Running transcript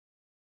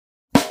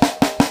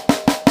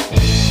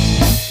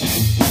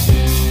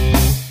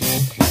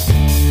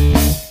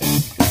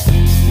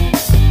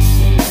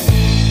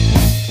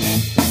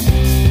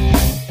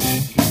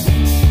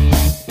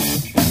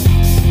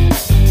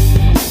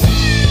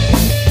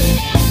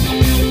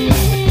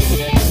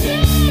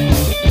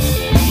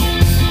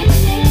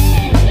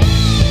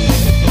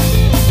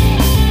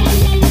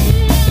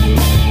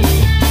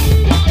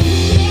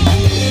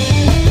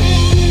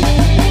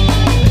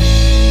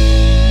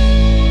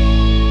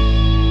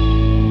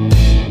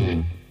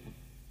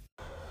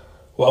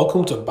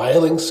Welcome to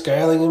Bailing,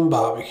 Scaling and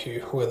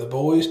Barbecue, where the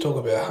boys talk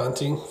about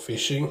hunting,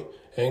 fishing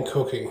and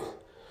cooking.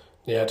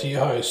 Now to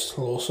your host,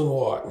 Lawson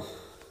White.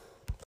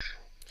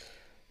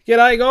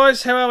 G'day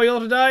guys, how are we all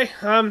today?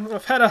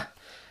 I've had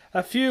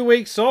a few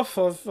weeks off.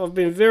 I've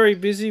been very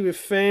busy with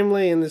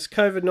family and this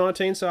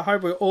COVID-19, so I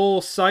hope we're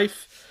all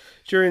safe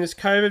during this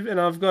COVID.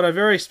 And I've got a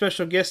very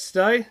special guest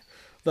today,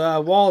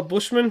 the wild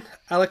bushman,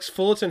 Alex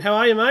Fullerton. How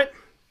are you, mate?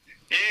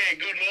 Yeah,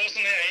 good,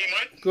 Lawson. How are you, mate?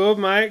 Good,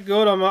 mate.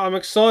 Good. I'm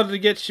excited to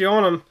get you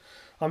on.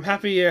 I'm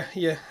happy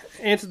you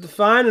answered the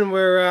phone, and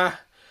we're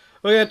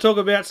going to talk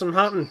about some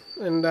hunting.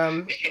 And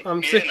I'm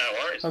sick. No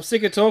worries. I'm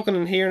sick of talking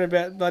and hearing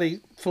about bloody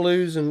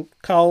flus and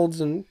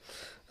colds and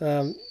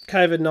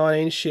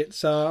COVID-19 shit.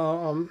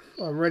 So I'm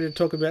ready to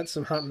talk about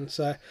some hunting.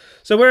 So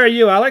where are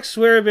you, Alex?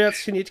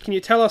 Whereabouts? Can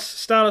you tell us?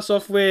 Start us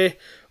off where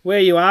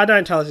you are.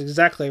 Don't tell us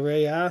exactly where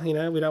you are. You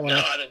know, we don't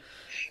want to.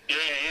 No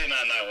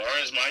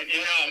worries, mate.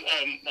 Yeah,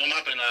 I'm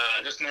up in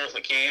just north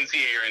of Cairns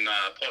here in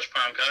Posh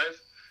Palm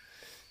Cove.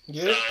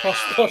 Yeah,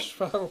 Posh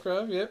Palm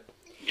Cove, yep.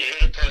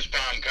 Yeah, Posh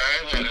Palm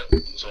Cove. Like I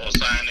was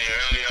saying there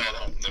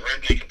earlier, the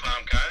redneck of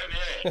Palm Cove,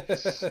 yeah.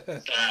 It's not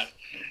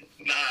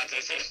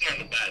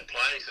a bad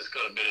place. It's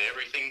got a bit of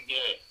everything,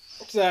 yeah.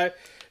 So,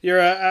 you're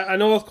a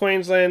North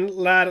Queensland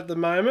lad at the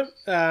moment.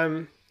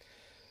 Where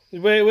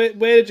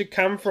did you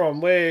come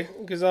from?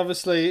 Because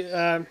obviously,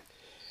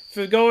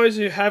 for guys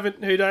who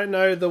don't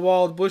know the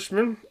Wild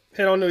Bushman,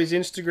 head onto his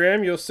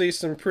Instagram. You'll see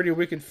some pretty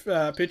wicked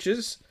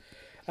pictures.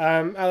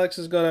 Alex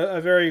has got a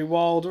very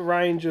wild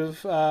range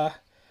of. You're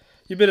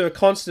a bit of a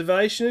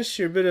conservationist.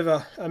 You're a bit of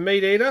a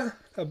meat eater,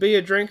 a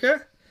beer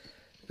drinker.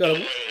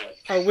 Got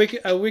a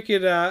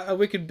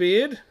wicked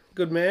beard.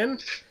 Good man.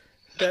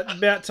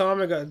 About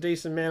time I got a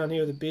decent man on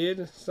here with a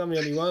beard. I'm the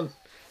only one.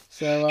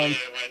 So yeah, mate.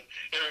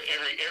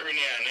 Every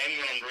now and then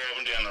when I'm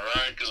driving down the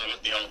road, because I've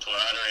got the old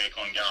Toyota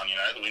aircon going,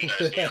 the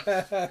windows down,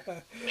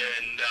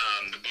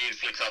 and the beard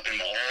flicks up in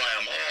my eye.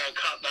 I'm I'll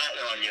cut that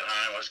when I get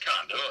home. I just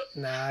can't do it.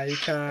 Nah, you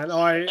can't.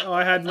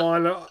 I had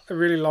mine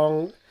really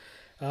long,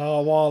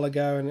 a while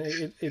ago, and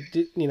it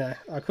did.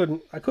 I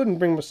couldn't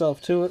bring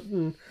myself to it,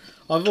 and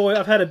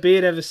I've had a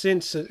beard ever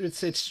since.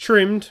 It's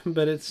trimmed,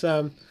 but it's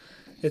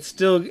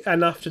still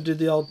enough to do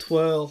the old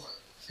twirl.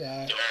 So.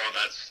 Oh,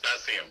 that's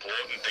the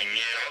important thing.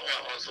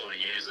 Yeah, I sort of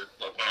use it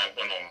like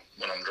when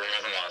I'm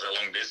driving like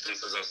long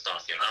distances and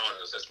stuff.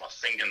 That's my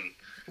thinking.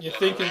 Your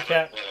thinking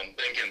cap. Well, I'm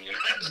thinking.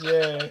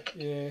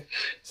 Yeah.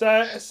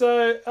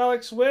 So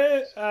Alex,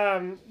 where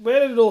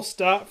did it all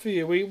start for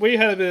you? We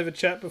had a bit of a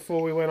chat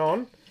before we went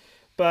on,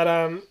 but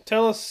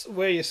tell us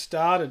where you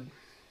started.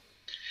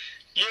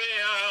 Yeah,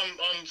 I'm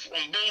born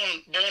in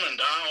Darwin,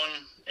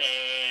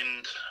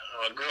 and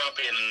I grew up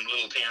in a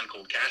little town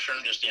called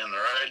Casheron, just down the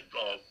road.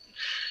 Well,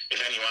 if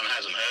anyone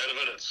hasn't heard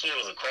of it, it's sort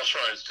of the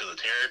crossroads to the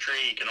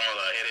territory. You can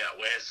either head out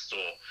west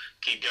or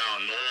keep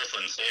going north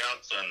and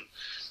south, and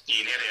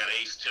you can head out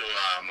east to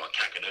like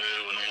Kakadu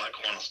and all that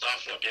kind of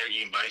stuff. Like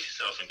you can base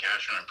yourself in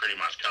Casheron and pretty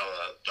much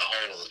cover the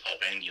whole of the top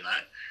end,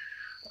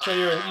 So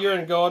you're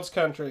in God's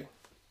country.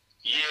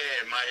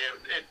 Yeah,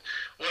 mate.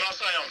 When I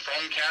say I'm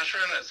from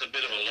Casheron, it's a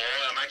bit of a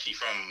lie. I'm actually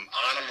from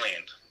Arnhem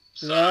Land.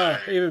 So,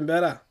 even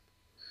better.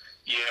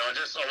 Yeah, I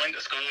went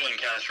to school in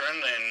Casheron,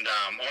 and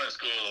I went to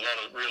school with a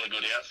lot of really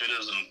good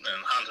outfitters and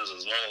hunters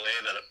as well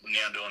there that are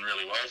now doing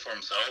really well for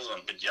themselves.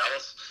 I'm a bit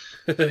jealous.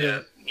 But,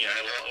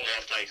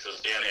 life takes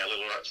us down our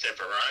little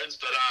separate roads.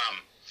 But,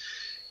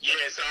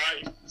 so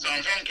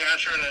I'm from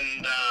Casheron,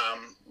 and,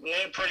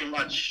 pretty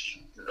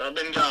much I've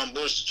been going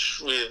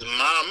bush with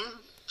Mum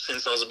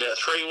since I was about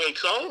 3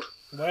 weeks old.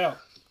 Wow.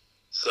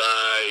 So,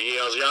 I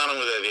was yarning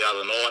with her the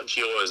other night.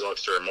 She always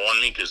likes to remind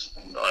me because,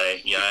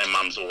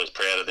 Mum's always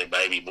proud of their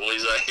baby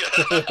boys.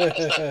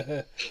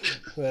 But,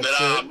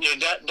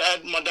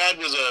 my dad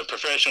was a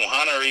professional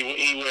hunter.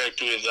 He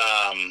worked with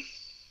a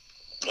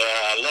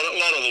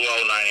lot of the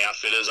well-known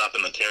outfitters up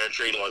in the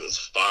territory, like the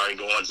Safari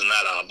Guides and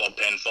that, Bob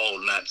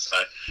Penfold and that. So,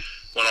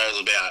 when I was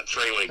about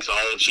 3 weeks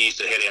old, she used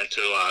to head out to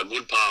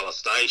Goodparlour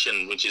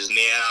Station, which is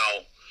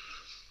now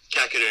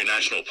Kakadu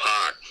National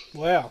Park.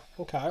 Wow.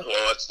 Okay.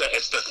 Well, it's the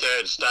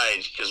third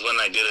stage, because when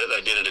they did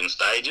it in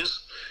stages,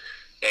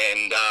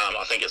 and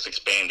I think it's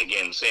expanded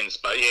again since.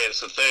 But yeah, it's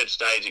the third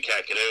stage of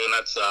Kakadu, and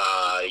that's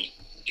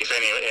if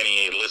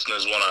any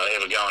listeners want to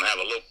ever go and have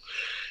a look,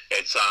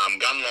 it's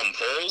Gunlum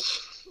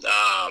Falls,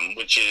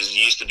 which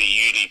used to be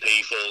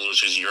UDP Falls,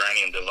 which is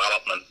Uranium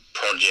Development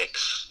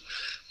Projects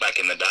back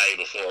in the day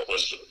before it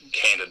was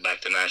handed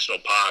back to National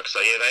Park. So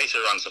yeah, they used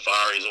to run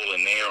safaris all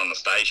in there on the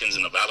stations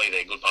in the valley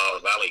there,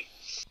 Goodparlour Valley.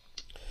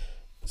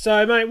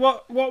 So mate,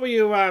 what were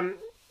you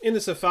in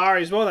the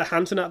safaris? What were they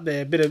hunting up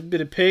there? A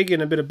bit of pig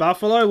and a bit of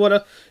buffalo.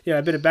 A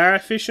bit of barra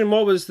fishing.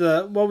 What was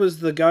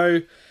the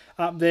go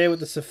up there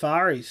with the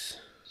safaris?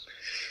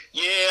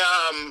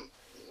 Yeah,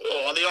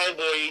 the old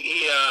boy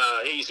he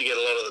used to get a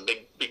lot of the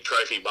big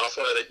trophy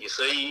buffalo that you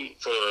see.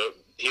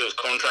 He was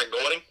contract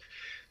guiding.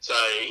 So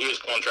he was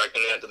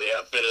contracting out to the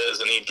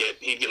outfitters, and he'd get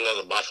a lot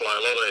of the buffalo, a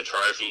lot of their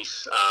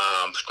trophies,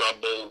 scrub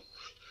bull.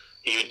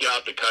 He would go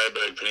up to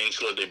Coburg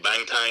Peninsula, do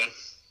bangtang.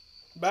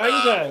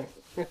 Bangtang.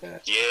 Yeah,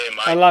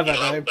 mate. I love that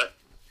name. But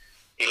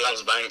he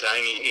loves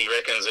bangtang. He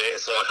reckons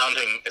it's like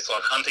hunting. It's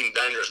like hunting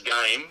dangerous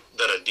game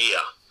that are deer.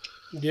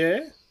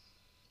 Yeah.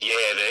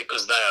 Yeah,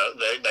 because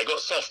they got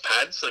soft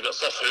pads. They got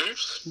soft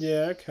hooves.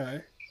 Yeah.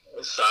 Okay.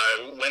 So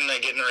when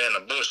they're getting around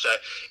the bush,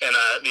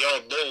 the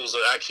old bulls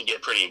will actually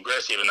get pretty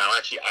aggressive, and they'll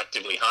actually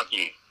actively hunt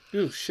you.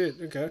 Oh shit.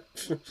 Okay.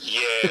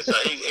 Yeah, so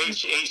he's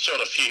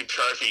shot a few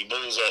trophy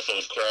bulls off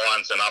of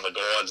clients and other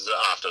guides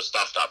after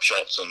stuffed up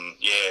shots, and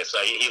yeah, so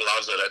he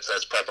loves it.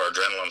 That's proper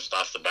adrenaline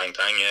stuff, the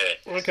bangtang, yeah.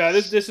 Okay,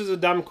 this is a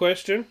dumb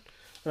question,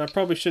 and I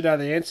probably should know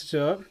the answer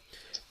to it.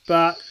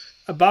 But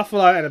a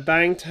buffalo and a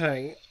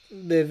bangtang,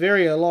 they're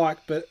very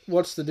alike, but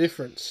what's the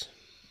difference?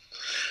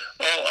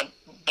 Well, a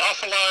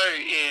buffalo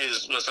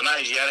was an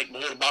Asiatic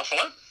border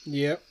buffalo.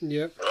 Yep.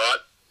 Right.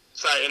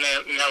 So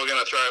now we're going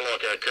to throw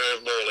like a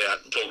curveball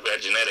out and talk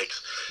about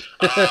genetics.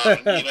 You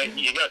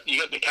got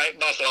the Cape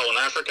buffalo in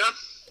Africa.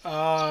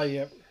 Ah,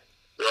 yep.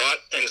 Right,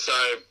 and so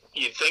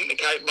you'd think the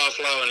Cape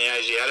buffalo and the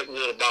Asiatic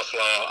water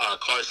buffalo are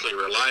closely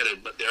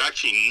related, but they're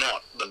actually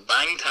not. The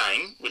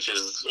bangtang, which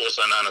is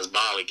also known as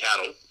Bali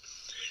cattle,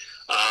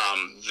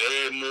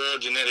 they're more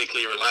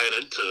genetically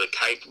related to the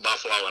Cape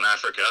buffalo in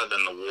Africa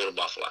than the water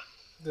buffalo.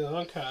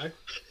 Okay.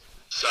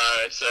 So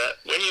it's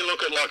when you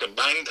look at like a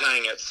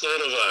bangtang, it's sort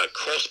of a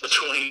cross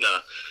between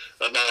a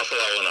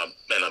buffalo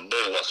and a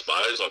bull, I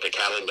suppose, like a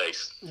cattle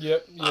beast.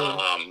 Yep.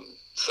 Yeah.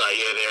 So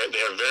yeah,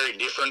 they're very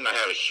different. They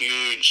have a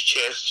huge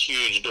chest,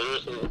 huge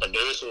dorsal. A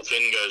dorsal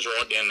fin goes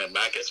right down their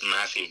back. It's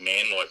massive,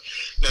 man. Like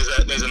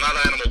there's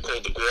another animal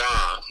called the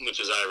guar, which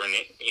is over in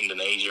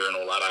Indonesia and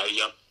all that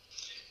Asia,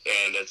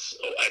 and it's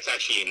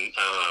actually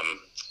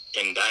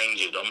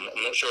endangered.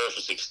 I'm not sure if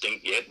it's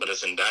extinct yet, but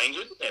it's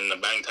endangered. And the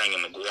bangtang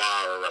and the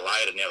guar are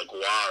related. Now the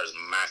guar is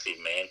massive,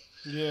 man.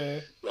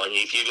 Yeah. Like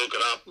if you look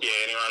it up,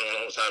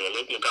 anyone wants to have a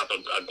look up a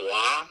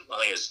guar. I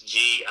think it's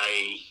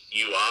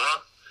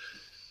GAUR.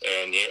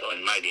 And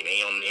maybe an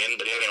E on the end,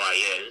 but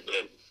anyway,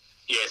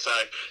 so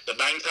the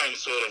bangtang's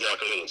sort of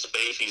like a little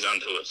species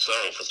unto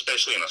itself,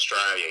 especially in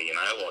Australia,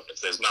 like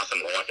there's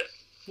nothing like it.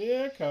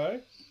 Yeah,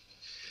 okay.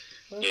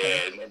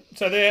 Yeah.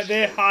 So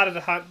they're harder to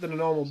hunt than a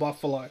normal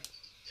buffalo.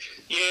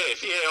 Yeah,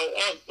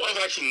 I've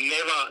actually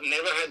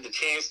never had the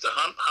chance to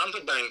hunt a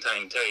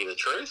bangtang, to tell you the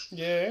truth.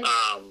 Yeah.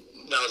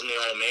 That was my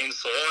old man's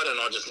side, and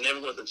I just never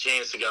got the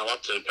chance to go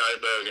up to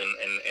Coburg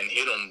and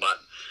hit them,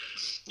 but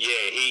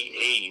yeah,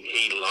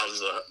 he loves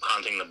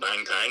hunting the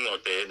bangtang.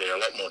 Like they're a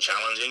lot more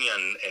challenging,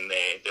 and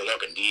they're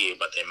like a deer,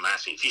 but they're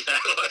massive,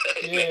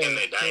 and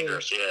they're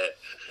dangerous. Yeah.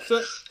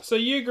 So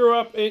you grew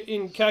up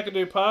in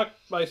Kakadu Park,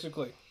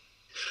 basically.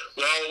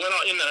 Well,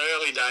 in the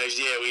early days,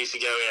 we used to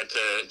go out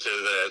to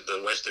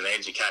the western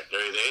edge of Kakadu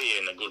there,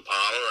 in the good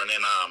parlour, and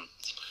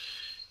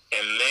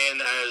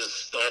then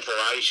as the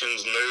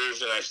operations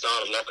moved and they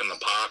started locking the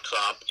parks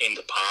up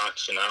into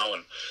parks, and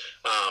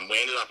we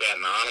ended up out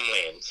in Arnhem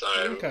Land. So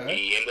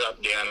we ended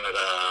up down at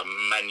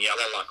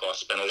Manyella. Like I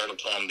spent a lot of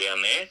time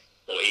down there,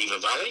 or Eva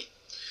Valley.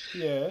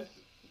 Yeah.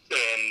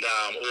 And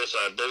also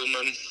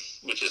Bullman,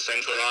 which is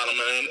central Arnhem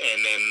Land.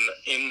 And then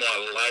in my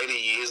later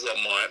years,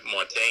 like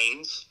my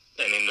teens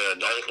and into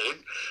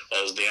adulthood,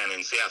 I was down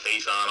in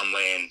southeast Arnhem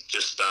Land,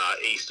 just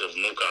east of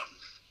Nooka.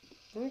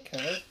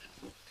 Okay.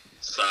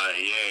 So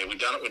yeah, we've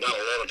done a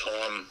lot of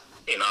time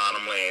in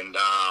Arnhem Land.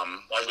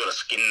 I've got a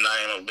skin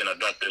name. I've been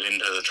adopted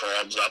into the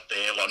tribes up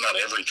there. Like not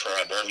every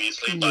tribe,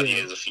 obviously, but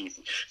there's a few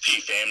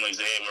families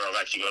there where I've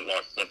actually got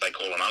like what they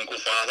call an uncle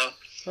father.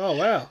 Oh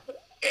wow!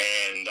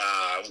 And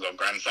I've got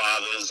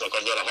grandfathers. Like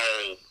I've got a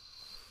whole,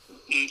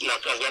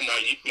 like I've got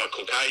my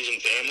Caucasian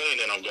family, and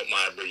then I've got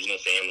my Aboriginal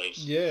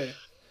families. Yeah.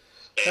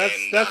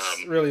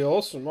 That's really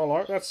awesome. I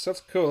like that's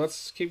cool.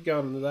 Let's keep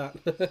going with that.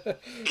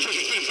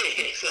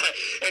 So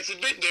it's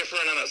a bit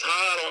different and it's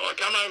hard. I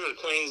come over to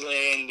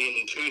Queensland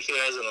in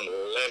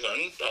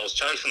 2011. I was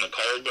chasing the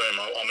coal boom.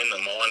 I'm in the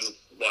mines.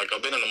 Like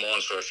I've been in the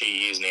mines for a few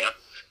years now.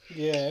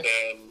 Yeah.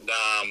 And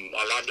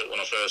I loved it when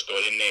I first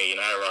got in there. And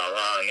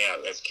now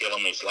it's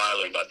killing me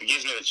slowly, but it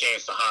gives me the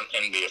chance to hunt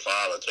and be a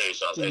father too.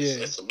 So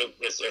it's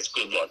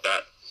good like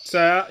that.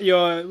 So are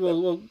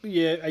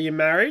you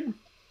married?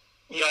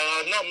 Yeah,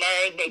 I'm not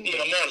married, but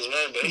I might as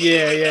well be.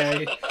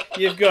 Yeah.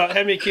 You've got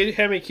how many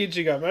kids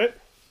you got, mate?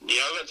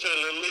 Yeah, I've got two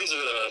littlies,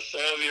 a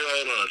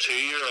 5-year-old and a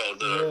 2-year-old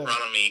that are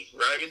running me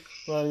ragged.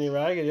 Running you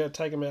ragged? You got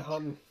to take them out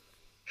hunting.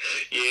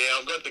 Yeah,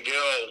 I've got the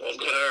girl. I've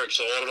got her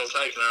excited. I've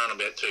taken her on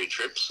about 2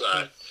 trips.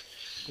 So.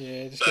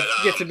 Yeah, it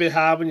gets a bit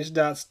hard when you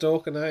start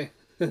stalking, eh?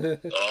 Oh, hey,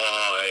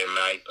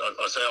 mate.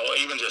 I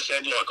even just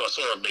said, like, I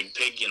saw a big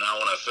pig,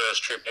 on her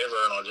first trip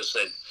ever, and I just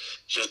said,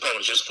 she was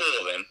probably just 4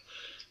 then.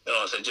 And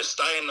I said, just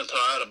stay in the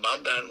Toyota,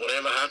 bub.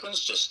 Whatever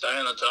happens, just stay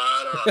in the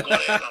Toyota. And I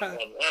got out,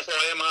 and off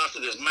I am after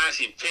this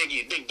massive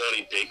piggy,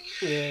 big-bodied pig.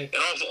 Yeah. And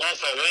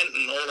off I went,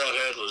 and all I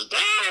heard was,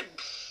 Dad,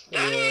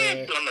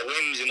 on the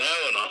winds, and a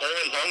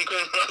horn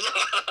honking.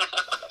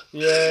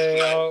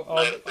 Yeah,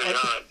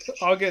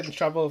 I'll get in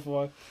trouble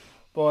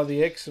by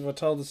the ex if I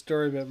told the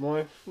story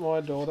about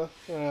my daughter.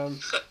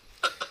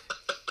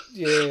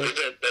 Yeah.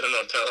 Better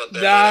not tell her.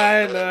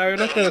 No, we're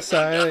not going to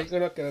say anything. We're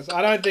not going to.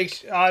 I don't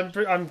think.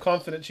 I'm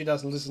confident she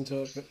doesn't listen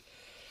to it. But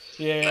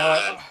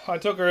yeah, I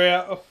took her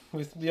out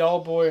with the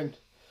old boy, and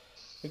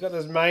we got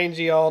this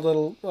mangy old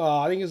little. Oh,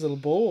 I think his little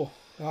boar.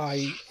 Oh,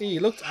 he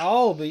looked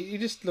old, but he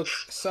just looked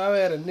so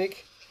out of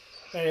nick.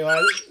 Anyway,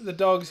 the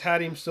dogs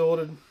had him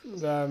sorted,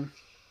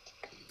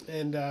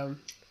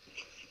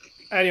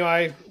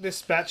 anyway,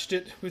 dispatched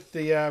it with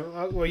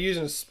the. We were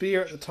using a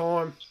spear at the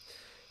time.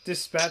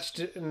 Dispatched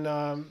it,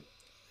 and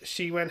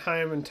she went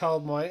home and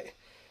told my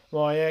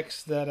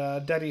ex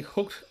that Daddy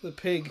hooked the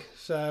pig.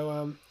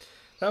 So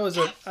that was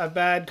a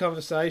bad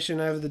conversation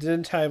over the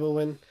dinner table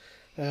when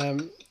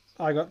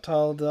I got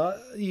told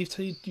you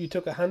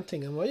took her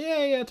hunting. I'm like,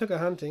 yeah, I took her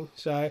hunting.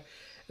 So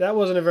that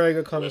wasn't a very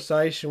good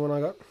conversation when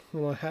I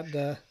had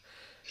a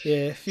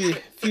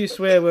few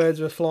swear words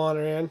were flying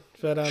around.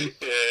 But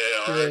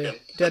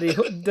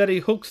Daddy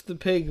hooks the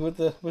pig with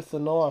the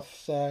knife.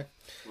 So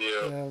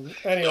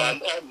anyway,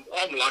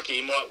 I'm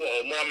lucky.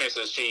 My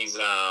missus, she's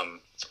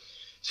from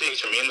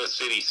inner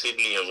city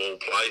Sydney of all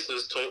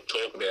places.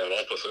 Talk about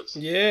opposites.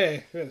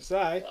 Yeah, I'm gonna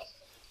say.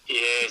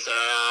 Yeah,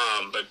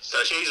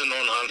 so she's a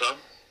non-hunter.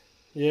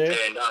 Yeah.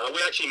 And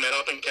we actually met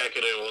up in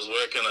Kakadu. I was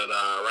working at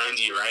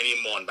Ranger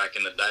Uranium Mine back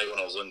in the day when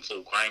I was in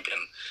full crank,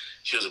 and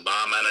she was a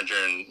bar manager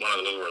in one of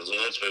the little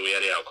resorts where we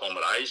had our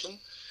accommodation.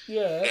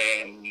 Yeah.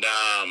 And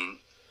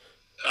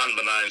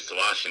unbeknownst to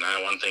us,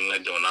 one thing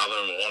led to another,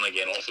 and we're on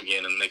again, off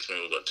again, and next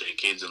minute we've got 2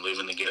 kids and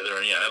living together,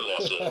 and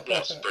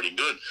life's pretty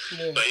good.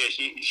 Yeah. But yeah,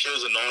 she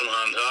was a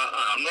non-hunter.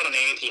 I'm not an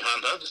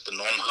anti-hunter, just a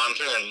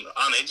non-hunter and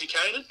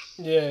uneducated.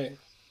 Yeah.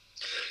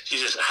 She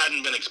just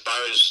hadn't been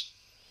exposed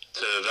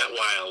to that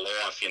way of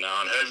life, and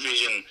her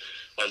vision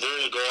of all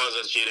the guys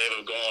that she'd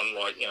ever gone,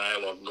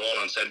 gone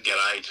and said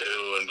g'day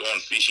to and gone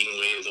fishing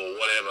with or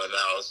whatever,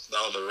 they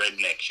were the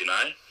rednecks,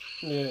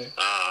 Yeah. They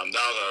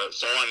were the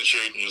sign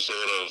shooting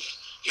sort of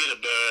hit a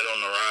bird on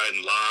the road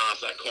and laugh,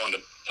 that kind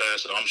of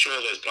person. I'm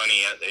sure there's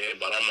plenty out there,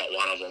 but I'm not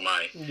one of them,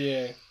 mate.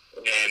 Yeah.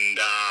 And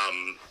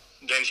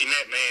then she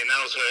met me, and that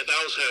was her,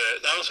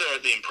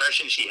 the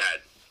impression she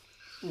had.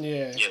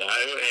 Yeah.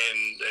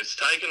 And it's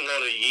taken a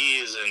lot of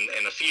years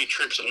and a few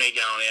trips of me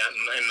going out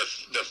and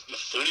the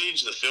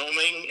footage, the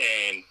filming,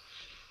 and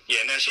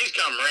now she's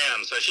come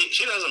around, so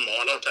she doesn't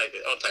mind. I'll take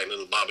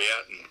little Bubby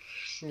out, and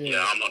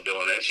I'm not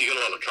doing that. She's got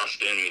a lot of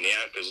trust in me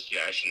now because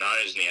she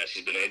knows now.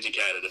 She's been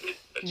educated a bit,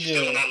 but she's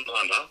still a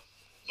non-hunter.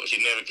 Well,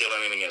 she'd never kill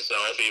anything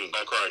herself, even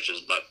cockroaches.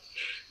 But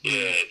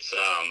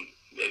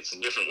it's a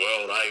different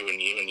world, when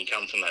you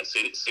come from that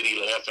city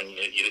life and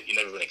you've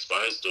never been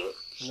exposed to it.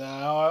 No,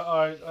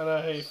 I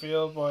know how you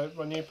feel.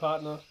 My new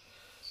partner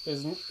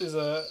is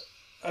a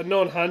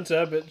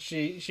non-hunter, but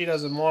she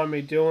doesn't mind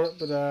me doing it.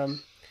 But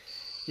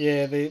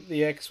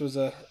the ex was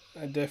a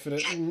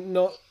definite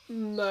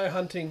no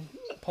hunting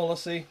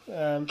policy.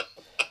 I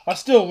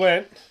still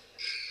went.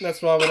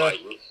 That's why we're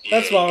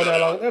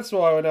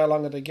no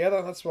longer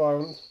together. That's why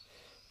I'm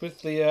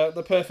with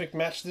the perfect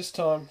match this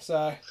time.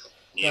 So.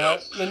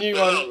 The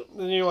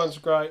new one's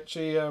great.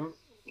 She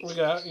we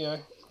go,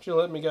 she'll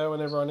let me go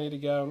whenever I need to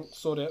go and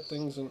sort out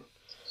things and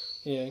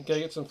go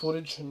get some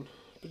footage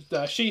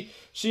but she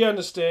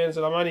understands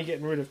that I'm only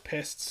getting rid of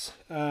pests.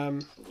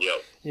 And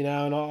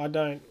I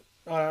don't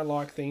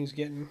like things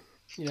getting,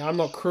 I'm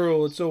not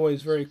cruel. It's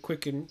always very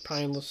quick and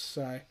painless.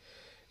 So I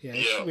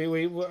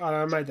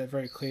made that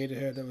very clear to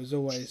her. That was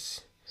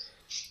always,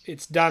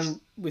 it's done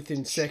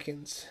within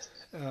seconds.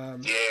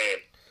 And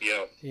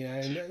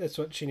that's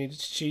what she needed.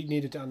 She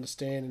needed to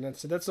understand, and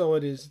that's all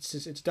it is.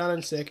 It's done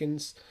in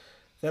seconds.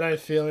 They don't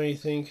feel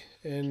anything,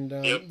 and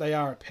they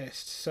are a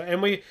pest. So,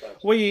 and we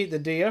eat the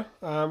deer.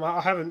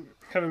 I haven't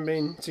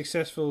been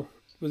successful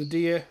with a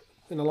deer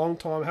in a long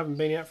time. I haven't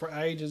been out for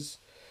ages,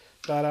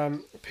 but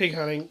pig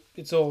hunting,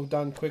 it's all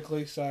done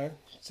quickly, so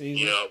it's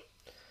easy. Yep.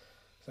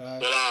 So.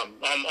 Well,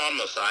 I'm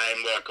the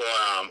same. Like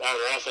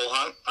I rifle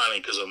hunt only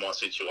because of my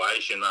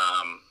situation.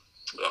 I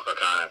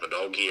can't have a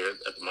dog here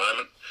at the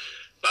moment.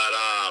 But,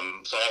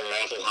 so I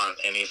rifle hunt,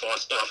 and if I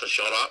stuff a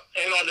shot up,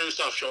 and I do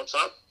stuff shots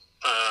up,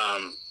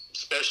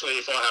 especially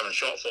if I haven't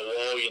shot for a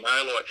while,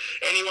 like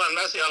anyone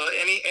that says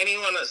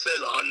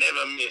I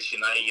never miss, you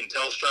can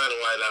tell straight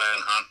away they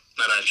don't hunt,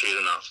 they don't shoot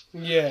enough.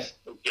 Yeah.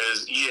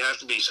 Because you have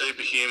to be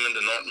superhuman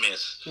to not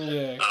miss.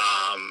 Yeah. And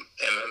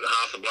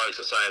half the blokes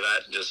that say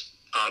that just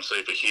aren't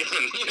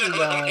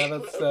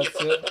superhuman.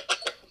 That's it.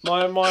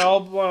 My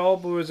old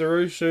boy was a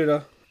roost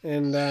shooter,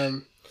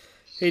 and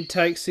he'd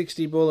take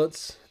 60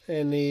 bullets.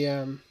 And he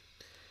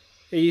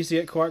used to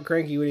get quite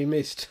cranky when he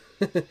missed.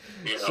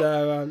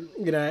 So,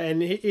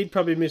 and he'd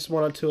probably miss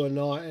 1 or 2 a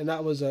night, and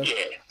that was a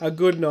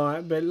good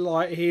night. But,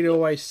 like, he'd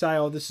always say,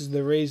 oh, this is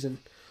the reason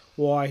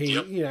why he,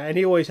 and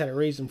he always had a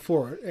reason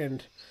for it.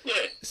 And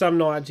some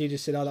nights he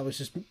just said, oh, that was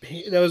just,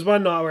 there was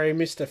one night where he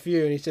missed a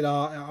few, and he said,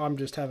 oh, I'm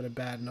just having a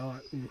bad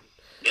night. And,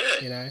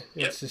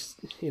 it's just,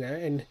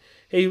 and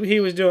he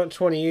was doing it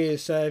 20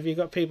 years, so if you've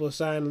got people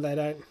saying they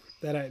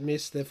don't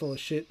miss, they're full of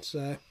shit,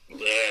 so...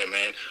 Yeah,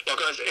 man.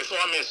 Like, if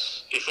I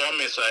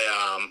miss a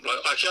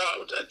like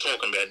actually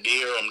talking about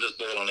deer, I'm just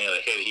balling out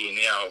of head here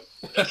now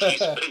as we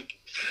speak.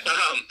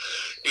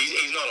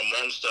 He's not a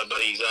monster, but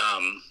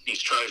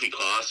he's trophy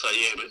class. So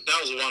yeah, but that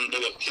was the one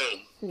bullet kill.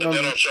 But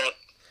then I shot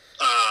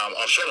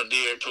a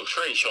deer. It took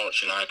 3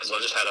 shots, because I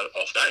just had an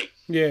off day.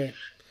 Yeah.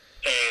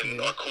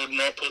 And I could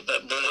not put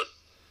that bullet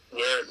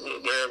where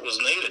it was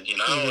needed,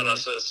 and it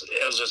was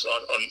just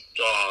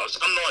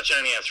some nights you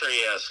only have 3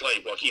 hours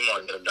sleep, like you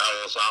might get a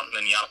doe or something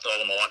and you're up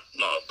all night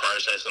not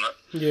processing it.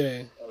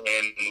 Yeah.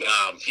 And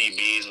a few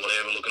beers,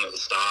 whatever, looking at the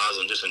stars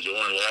and just enjoying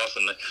life.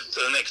 And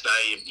so the next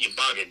day you're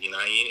buggered,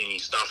 and you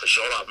stuff a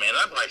shot up, man.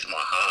 That breaks my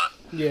heart.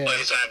 Yeah. Like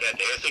you say about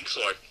the ethics,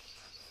 like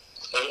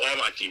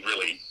I'm actually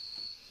really,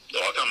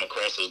 I come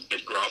across as a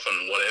bit gruff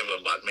and whatever,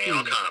 but man,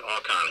 I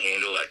can't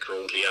handle that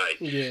cruelty, eh?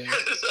 Yeah.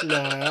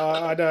 No,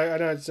 I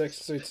know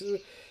exactly.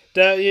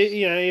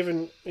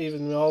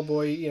 Even the old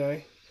boy,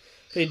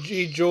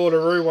 he jawed a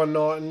roo one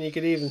night, and you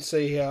could even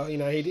see how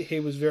he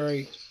was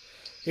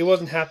he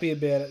wasn't happy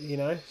about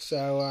it,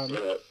 So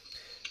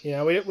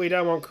we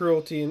don't want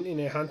cruelty in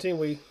our hunting.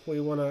 We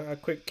want a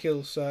quick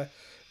kill. So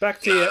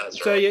back to you.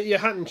 So right. you're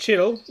hunting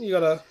Chiddle. You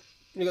got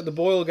the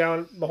boil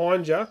going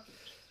behind you.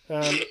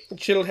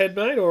 Chiddle head,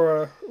 mate,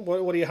 or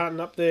what are you hunting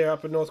up there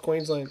up in North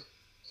Queensland?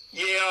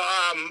 Yeah,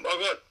 I've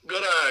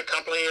got a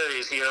couple of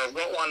areas here. I've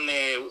got one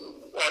there.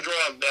 I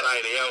drive about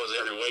 8 hours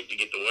every week to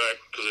get to work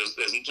because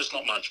there's just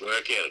not much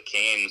work out of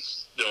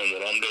Cairns doing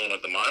what I'm doing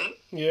at the moment.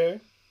 Yeah.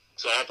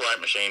 So I operate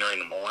machinery in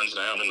the mines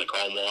now. I'm in the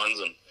coal mines,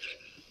 and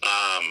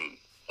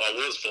I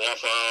was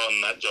FIFO,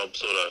 and that job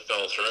sort of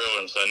fell through,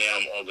 and so now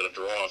I've got to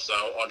drive. So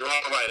I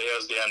drive 8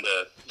 hours down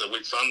to the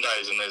Whit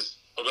Sundays, and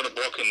I've got a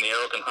block in there.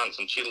 I can hunt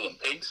some chiddle and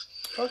pigs.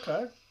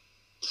 Okay.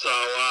 So,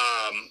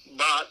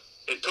 but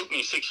it took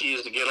me 6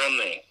 years to get on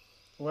there.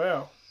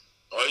 Wow.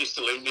 I used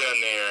to live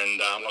down there, and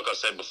like I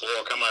said before,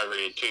 I come over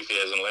here in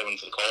 2011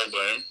 for the coal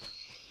boom.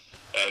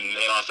 And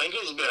then I think it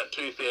was about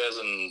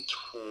 2013,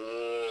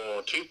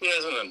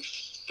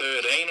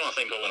 I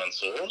think I went and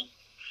saw them.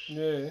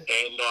 Yeah.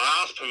 And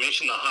I asked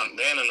permission to hunt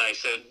then, and they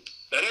said,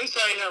 they didn't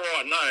say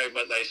outright no,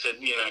 but they said,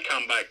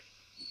 come back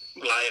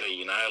later,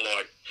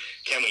 like,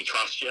 can we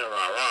trust you,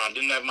 rah. I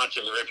didn't have much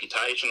of a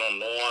reputation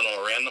online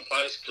or around the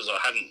place because I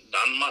hadn't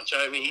done much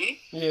over here.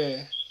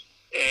 Yeah.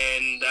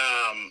 And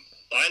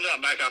I ended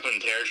up back up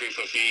in territory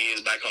for a few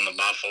years, back on the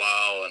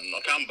buffalo, and I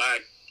come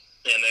back,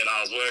 and then I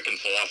was working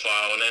for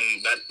FIFO, and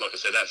then that, like I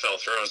said, that fell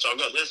through, and so I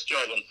got this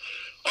job, and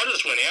I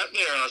just went out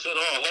there, and I said,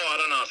 hi, I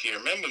don't know if you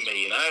remember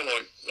me,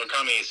 like, I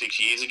come here 6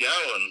 years ago,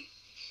 and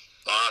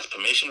I asked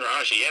permission,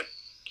 right? She, yep,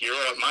 you're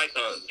right, mate,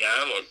 like,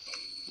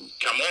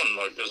 come on,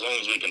 like, as long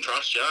as we can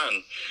trust you, and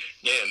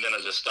yeah, and then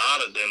it just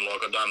started, then,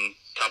 like, I've done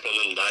a couple of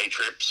little day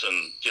trips,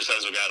 and just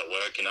as I go to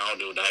work, I'll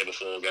do a day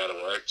before I go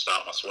to work,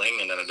 start my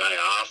swing, and then a day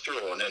after,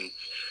 and then,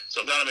 so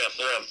I've done about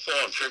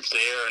five trips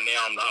there, and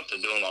now I'm up to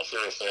doing like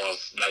 4 or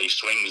 5 day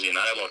swings,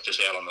 like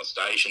just out on the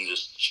station,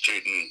 just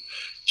shooting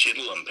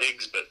chiddle and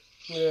pigs. But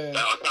yeah,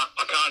 I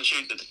can't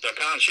shoot the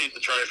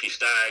trophy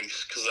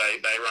stags because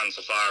they run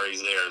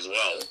safaris there as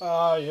well.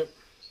 Oh, yep.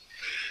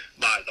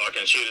 But I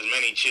can shoot as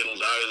many chiddle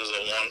does as I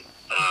want.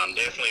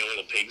 Definitely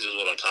all the pigs is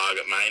what I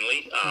target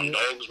mainly.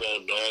 Dogs,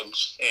 wild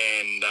dogs,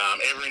 and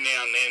every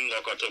now and then,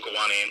 like I took a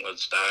 1-antlered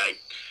stag.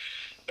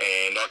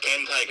 And I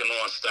can take a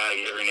nice stag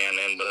every now and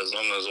then, but as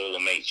long as all the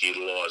meat's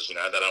utilised, they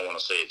don't want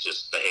to see it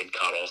just the head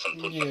cut off and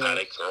put in the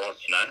paddock, right,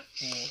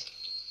 Yeah.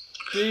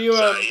 Do you,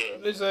 are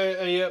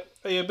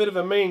you a bit of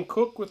a mean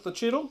cook with the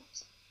chiddle?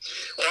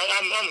 Well,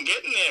 I'm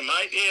getting there,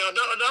 mate. Yeah, I've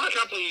done a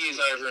couple of years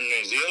over in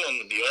New Zealand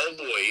with the old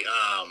boy.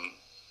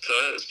 So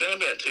it's been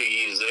about 2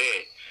 years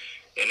there.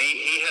 And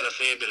he had a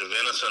fair bit of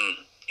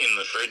venison in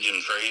the fridge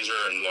and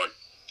freezer, and like,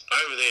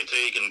 over there too,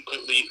 you can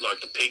cook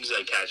the pigs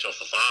they catch off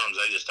the farms.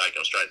 They just take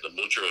them straight to the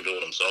butcher or do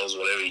it themselves,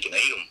 whatever, you can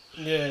eat them.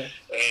 Yeah.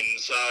 And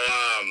so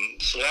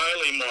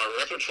slowly my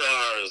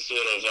repertoire is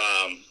sort of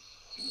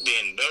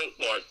being built.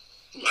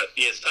 But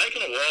yeah, it's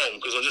taken a while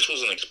because I just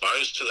wasn't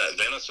exposed to that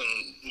venison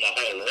my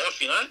whole life,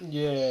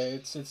 Yeah,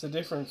 it's a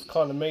different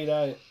kind of meat,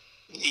 eh?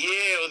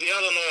 Yeah. Well, the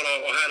other night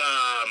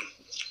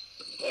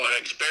I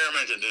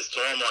experimented this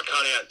time. I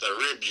cut out the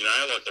ribs,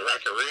 like the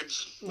rack of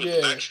ribs with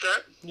the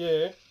backstrap.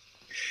 Yeah.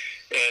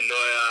 And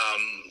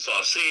so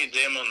I seared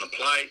them on the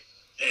plate,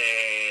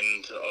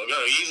 and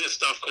I use this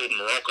stuff called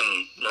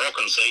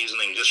Moroccan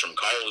seasoning just from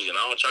Coles, I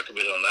chuck a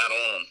bit on that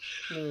on,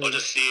 and I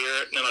just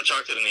sear it, and then I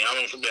chucked it in the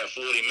oven for about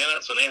 40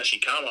 minutes, and now she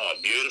come,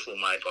 beautiful,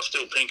 mate. I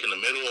still pink in the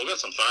middle. I've got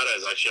some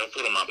photos, actually. I'll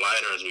put them up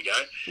later as we go.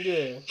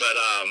 Yeah. But,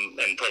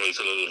 and probably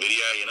to a little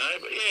video,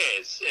 but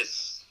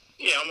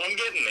yeah, I'm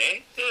getting there,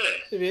 yeah.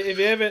 If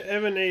you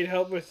ever need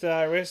help with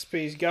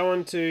recipes, go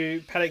on to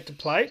Paddock to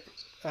Plate.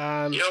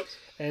 Yep.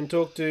 And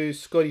talk to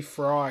Scotty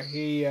Fry.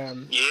 He yeah,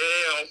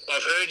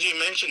 I've heard you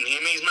mention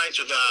him. He's mates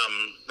with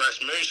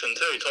Rasmussen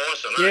too,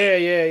 Tyson.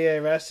 Yeah,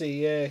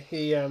 Rassie. Yeah,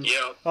 he yeah.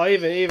 I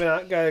even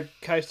go to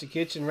Coast to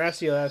Kitchen.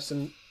 Rassie will have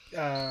some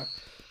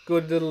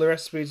good little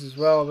recipes as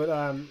well. But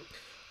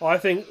I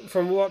think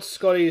from what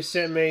Scotty has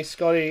sent me,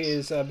 Scotty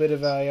is a bit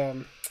of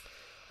a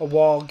a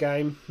wild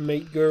game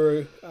meat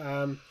guru.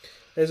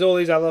 There's all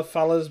these other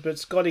fellas, but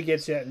Scotty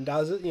gets out and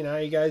does it. You know,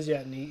 he goes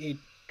out and he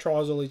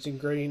tries all these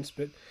ingredients.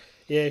 But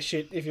yeah,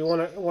 shit. If you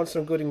want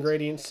some good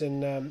ingredients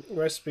and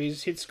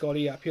recipes, hit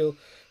Scotty up. He'll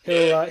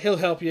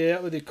help you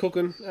out with your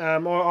cooking.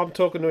 I'm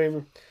talking to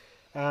him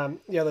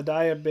the other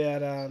day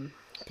about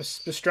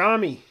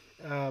pastrami.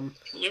 I'm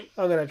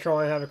going to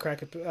try and have a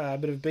crack at a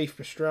bit of beef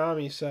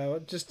pastrami.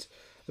 So just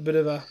a bit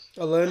of a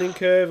learning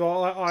curve.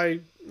 I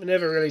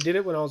never really did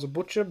it when I was a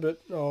butcher, but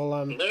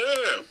I'm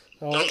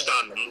starting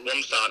to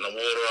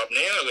water up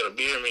now. I've got a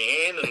beer in my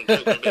hand and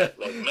talking about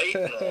like meat.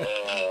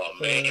 Oh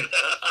man.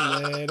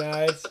 Yeah,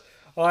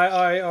 no,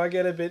 I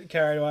get a bit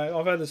carried away.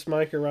 I've had the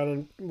smoker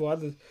running.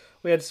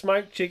 We had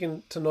smoked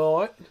chicken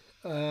tonight.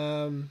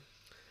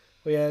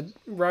 We had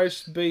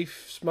roast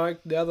beef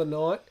smoked the other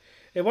night.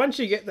 And once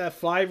you get that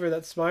flavour of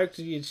that smoked,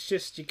 it's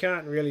just you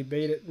can't really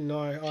beat it. And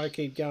I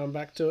keep going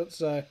back to it.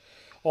 So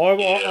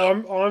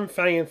I'm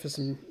fanging for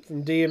some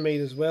deer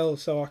meat as well,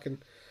 so I can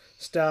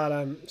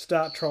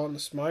start trying the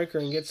smoker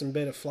and get some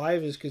better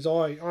flavours. Because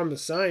I'm the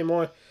same.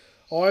 I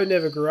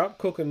never grew up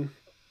cooking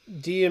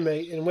deer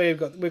meat, and we've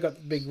got the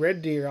big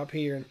red deer up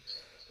here, and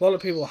a lot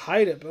of people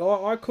hate it.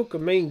 But I cook a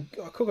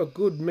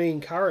good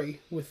mean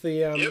curry with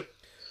the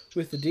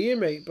with the deer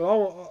meat.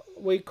 But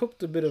we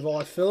cooked a bit of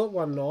eye fillet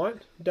one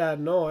night, Dad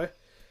and I,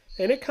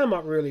 and it come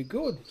up really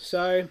good.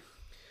 So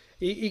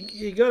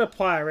you got to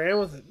play around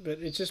with it, but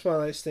it's just one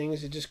of those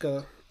things you just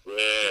got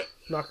to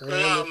knock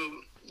around with.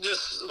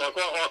 Just like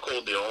I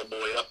called the old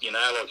boy up, you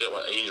know, like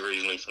he's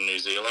originally from New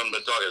Zealand,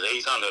 but like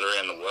he's hunted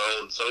around the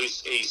world, so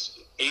he's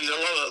a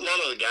lot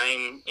of the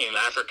game in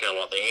Africa,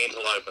 like the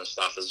antelope and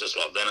stuff, is just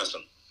like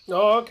venison.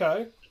 Oh,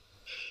 okay.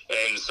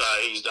 And so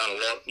he's done a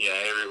lot, you know,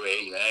 everywhere,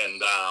 you know,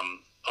 and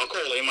I'll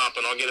call him up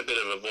and I'll get a bit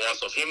of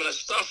advice off him, and it's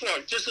stuff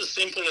like just as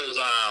simple as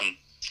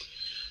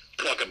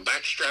like a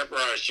backstrap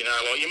roast, you know,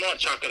 like you might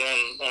chuck it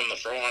on the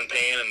frying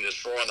pan and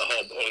just fry the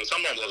whole. Or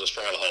sometimes I'll just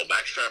fry the whole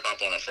backstrap up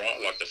on a fry,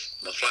 like the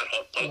flat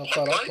hot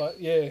plate.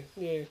 Yeah.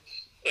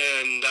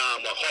 And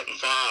like hot and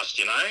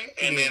fast, you know.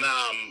 And then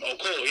I'll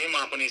call him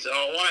up and he said,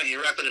 "Oh, why don't you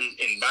wrap it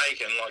in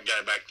bacon? Like go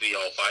back to the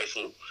old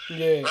faithful.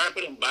 Yeah. Wrap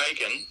it in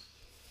bacon,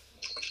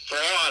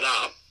 fry it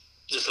up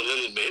just a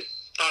little bit.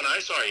 Oh no,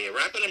 sorry,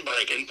 wrap it in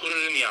bacon, put it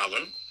in the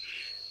oven,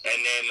 and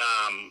then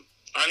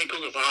only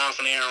cook it for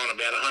half an hour on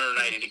about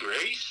 180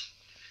 degrees."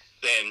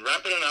 Then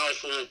wrap it in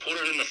alfoil, put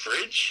it in the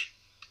fridge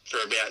for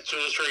about 2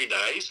 or 3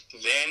 days.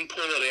 Then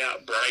pull it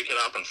out, break it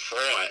up, and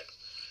fry it.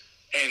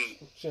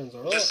 And sounds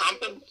all right. just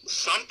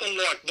something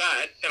like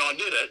that. And I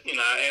did it, you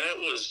know, and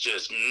it was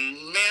just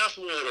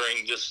mouth-watering.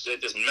 It just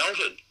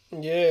melted.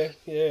 Yeah.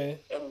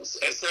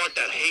 It's like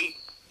that heat,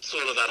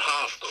 sort of that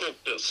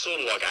half-cooked, that sort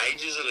of like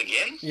ages it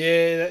again.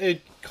 Yeah,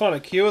 it kind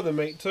of cured the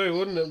meat too,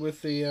 wouldn't it,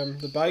 with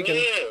the bacon?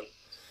 Yeah.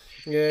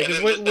 Yeah, because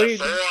that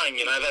frying,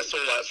 you know, that's all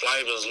that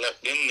flavour's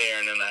locked in there,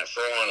 and then that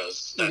frying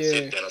that's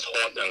it, then it's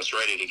hot, and it's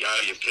ready to go.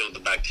 You've killed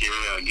the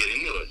bacteria and get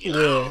into it, you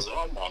know. I was like,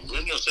 oh my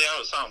goodness,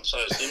 how is something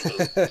so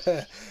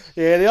simple?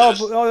 Yeah, the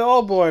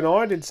old boy and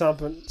I did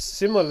something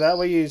similar to that.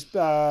 We used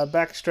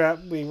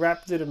backstrap, we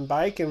wrapped it in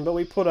bacon, but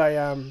we put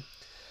a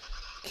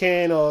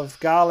can of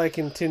garlic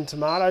and tinned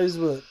tomatoes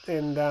with it,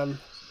 and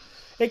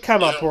it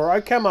came up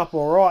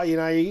all right. You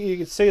know, you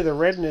could see the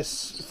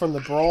redness from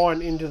the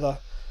brine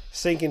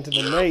sink into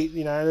the meat,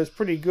 you know, and it was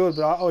pretty good.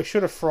 But I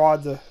should have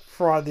fried the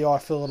eye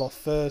fillet off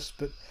first.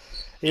 But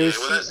it was.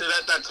 Well,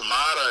 that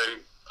tomato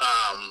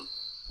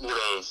would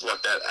have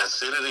like that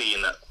acidity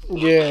in that.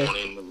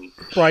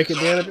 Break it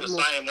down a bit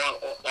more.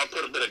 I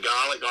put a bit of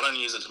garlic. I don't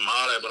use a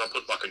tomato, but I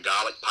put like a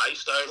garlic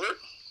paste over it.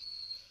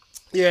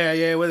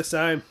 Yeah, we're the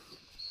same.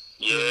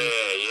 Yeah,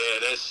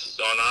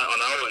 I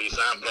know what you're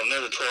saying, but I've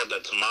never tried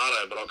that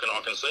tomato, but I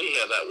can see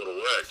how that would have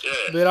worked,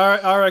 yeah. But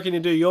I reckon you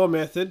do your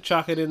method,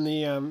 chuck it in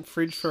the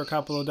fridge for a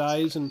couple of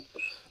days, and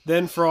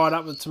then fry it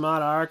up with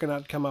tomato. I reckon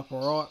that'd come up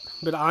all right.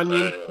 Bit of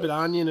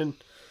onion, and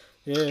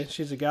yeah,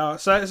 she's a goer.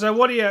 So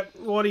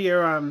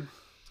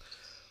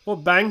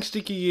what bang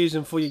stick you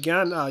using for your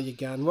gun? Oh, your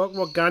gun.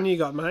 What gun you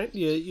got, mate?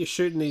 You're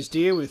shooting these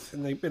deer with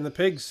in the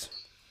pigs.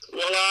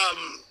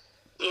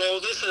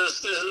 Well, this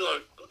is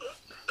like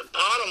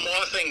part of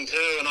my thing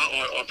too, and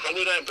I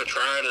probably don't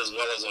portray it as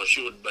well as I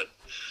should, but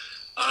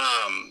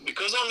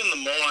because I'm in the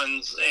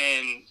mines,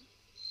 and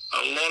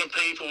a lot of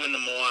people in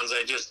the mines,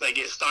 they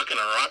get stuck in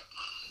a rut.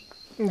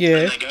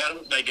 Yeah. And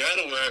they go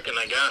to work, and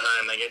they go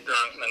home, they get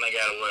drunk, and then they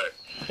go to work.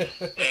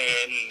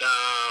 And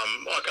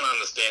I can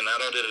understand that.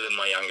 I did it in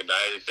my younger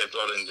days, except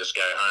I didn't just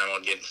go home.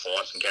 I'd get in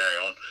fights and carry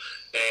on.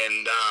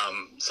 And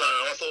so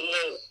I thought,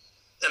 well,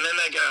 and then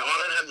they go, I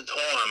don't have the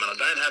time, and I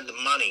don't have the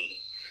money.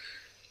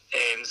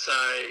 And so,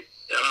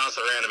 and I asked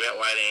a roundabout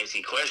way to answer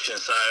your question.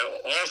 So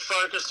I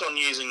focused on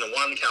using the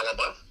 1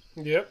 caliber.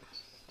 Yep.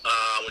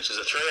 Which is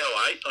a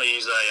 308. I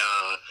use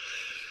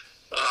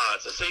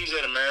it's a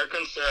CZ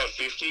American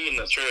 550 in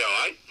the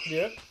 308.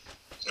 Yep.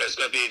 It's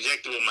got the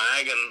ejectable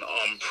mag, and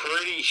I'm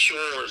pretty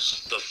sure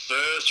it's the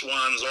first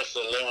ones off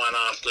the line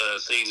after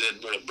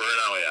CZ brought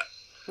Bruno out.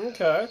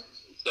 Okay.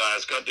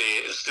 it's got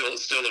it's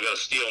still got a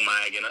steel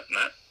mag in it and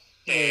that,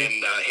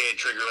 and hair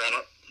trigger on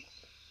it.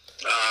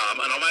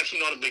 And I'm actually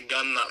not a big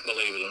gun nut,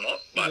 believe it or not,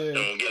 but and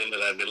we'll get into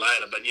that a bit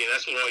later. But yeah,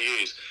 that's what I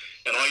use,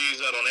 and I use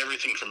that on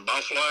everything from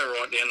buffalo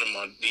right down to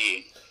my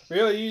deer.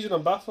 Really, you use it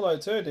on buffalo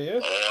too, do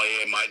you? Oh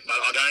yeah, mate. But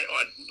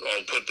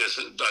I'll put those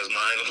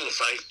known little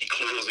safety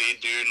clause here.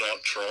 Do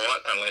not try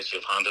it unless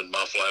you've hunted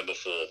buffalo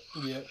before.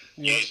 Yeah.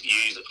 Use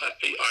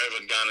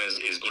overgun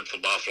is good for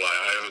buffalo.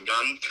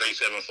 Overgun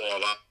 375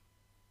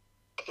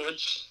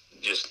 upwards.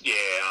 Just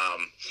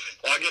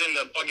I get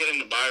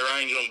into bow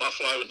range on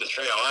buffalo with the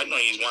 308, and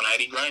I use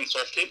 180 grain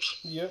soft tips.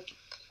 Yep.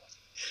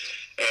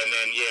 And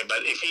then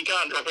but if you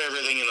can't drop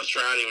everything in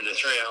Australia with the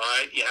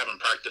 308, you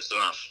haven't practiced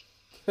enough.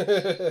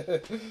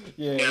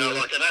 Yeah.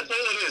 Like that's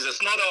all it is.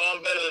 It's not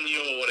I'm better than you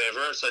or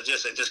whatever. So it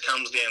just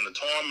comes down to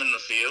time in the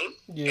field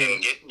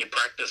and getting your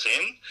practice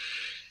in.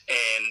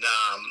 And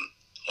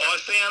I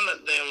found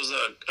that there was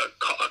a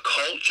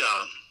culture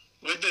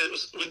with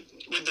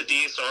the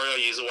deer. Sorry, I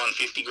use the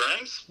 150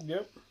 grains.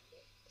 Yep.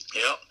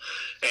 Yep.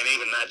 And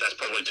even that's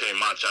probably too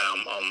much.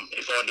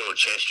 If I do a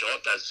chest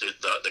shot, that's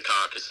it. The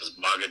carcass is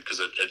buggered because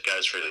it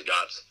goes through the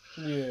guts.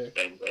 Yeah.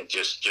 And it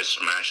just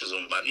smashes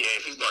them. But yeah,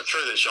 if it's like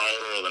through the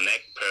shoulder or the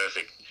neck,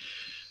 perfect.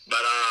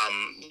 But I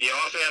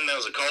found there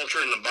was a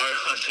culture in the bow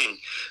hunting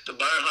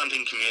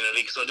community,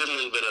 because I did a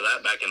little bit of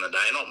that back in the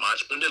day, not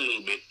much, but I did a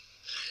little bit.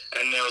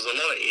 And there was a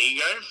lot of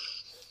ego.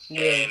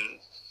 Yeah. And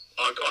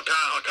I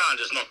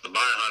can't just knock the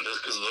bow hunters,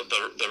 because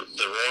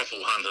the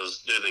rifle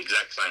hunters do the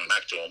exact same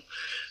back to them.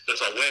 But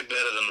it's like, we're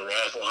better than the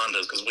rifle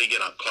hunters because we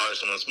get up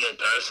close and it's more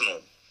personal.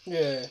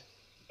 Yeah.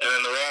 And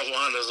then the rifle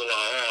hunters are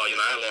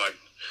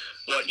like,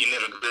 like you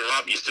never grew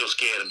up, you're still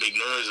scared of big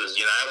noises,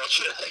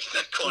 like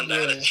that kind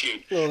of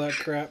attitude. All that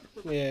crap,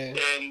 yeah.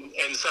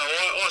 And so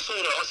I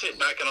sit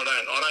back and I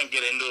don't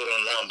get into it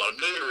online, but I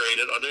do read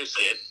it, I do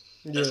see it.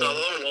 Yeah. And so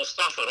I'll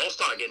stuff it. I'll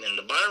start getting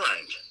into bow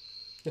range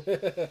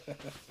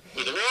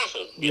with the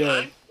rifle, you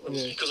know,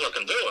 because I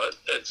can do it.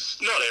 It's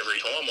not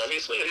every time,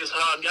 obviously. It is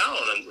hard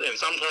going, and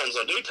sometimes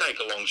I do take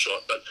a long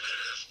shot, but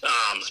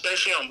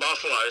especially on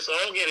buffalo. So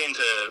I'll get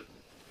into.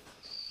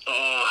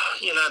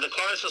 The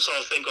closest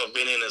I think I've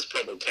been in is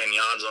probably 10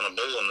 yards on a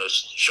bull and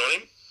just shot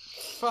him.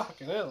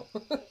 Fucking hell.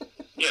 But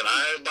we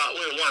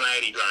were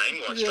 180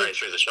 grain, like straight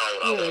through the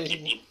shoulder.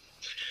 You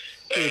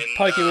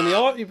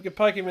could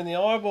poke him in the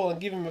eyeball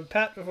and give him a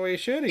pat before you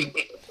shoot him.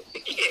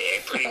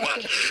 Yeah, pretty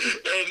much.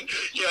 And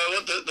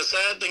what the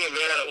sad thing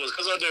about it was,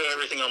 because I do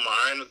everything on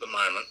my own at the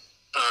moment,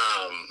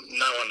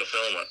 no one to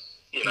film it.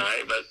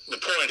 But the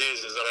point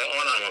is that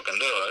I know I can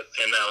do it,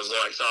 and I was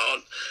like, so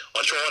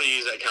I try to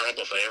use that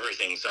caliper for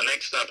everything. So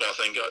next up, I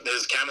think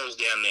there's camels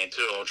down there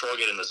too. I'll try to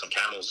get into some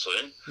camels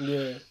soon.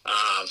 Yeah.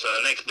 So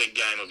the next big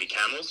game will be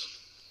camels.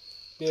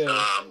 Yeah.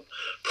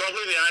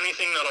 Probably the only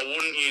thing that I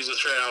wouldn't use the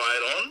 308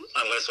 on,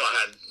 unless I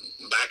had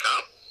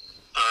backup,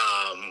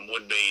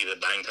 would be the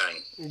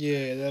Bangtang.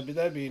 Yeah,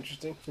 that'd be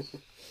interesting.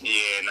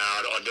 Yeah, no,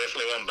 I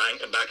definitely want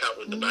back up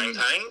with the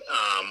Bangtang,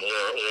 or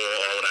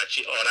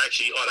I'd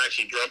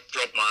actually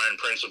drop my own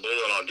principal,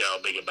 and I'd go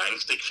a bigger bang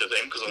stick for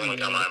them, because I want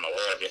to come home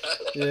alive.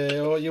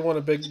 Yeah, or you want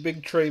a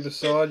big tree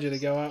beside you to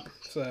go up.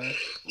 So.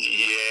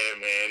 Yeah,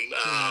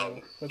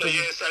 man. So I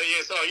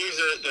use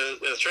the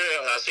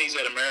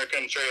CZ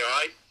American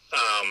 308,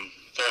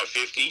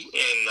 550,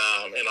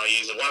 and I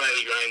use the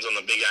 180 grains on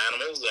the big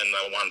animals and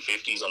the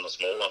 150s on the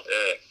smaller.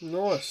 Yeah.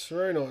 Nice,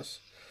 very nice.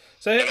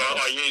 So, and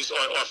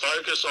I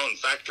focus on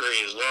factory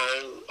as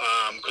well,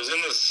 because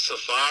in the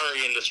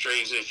safari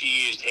industries, if you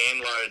used hand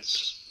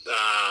loads,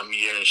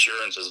 your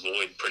insurance is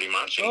void pretty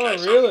much in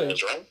case something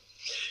goes wrong.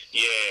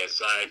 Yeah,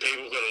 so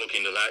people have got to look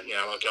into that.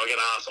 Like I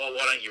get asked, why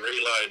don't you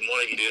reload and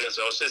why don't you do this?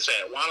 So it's just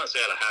one, it's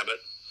out of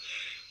habit.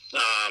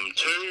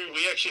 Two,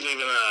 we actually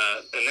live in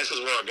and this is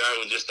where I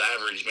go with just the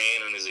average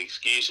man and his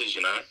excuses.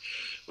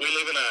 We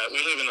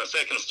live in a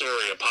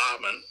second-story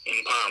apartment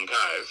in Palm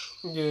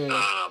Cove.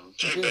 Yeah.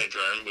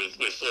 2-bedroom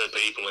with 4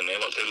 people in there,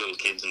 like 2 little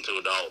kids and 2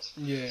 adults.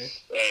 Yeah.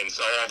 And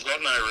so I've got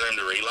no room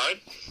to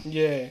reload.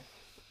 Yeah.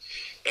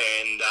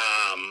 And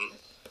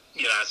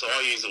so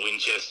I use the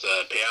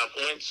Winchester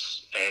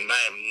PowerPoints, and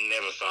they have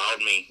never failed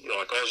me.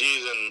 Like I was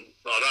using,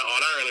 I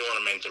don't really want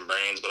to mention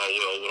brands, but I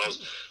will. But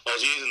I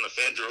was using the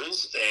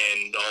Federals,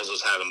 and I was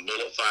just having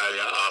bullet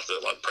failure after,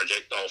 like,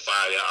 projectile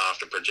failure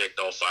after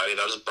projectile failure.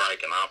 They were just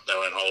breaking up. They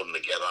weren't holding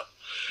together,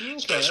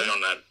 especially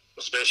on that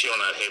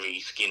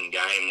heavy skin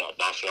game like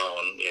buffalo,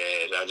 and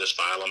they just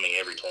fail on me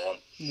every time.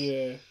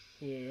 Yeah.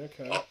 Yeah.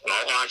 Okay.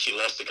 I actually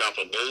lost a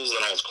couple of bulls,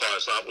 and I was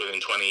close up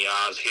within 20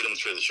 yards, hit them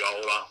through the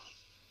shoulder.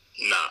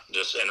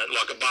 And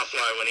like a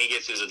buffalo, when he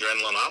gets his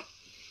adrenaline up,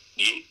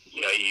 you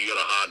got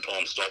a hard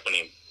time stopping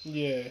him.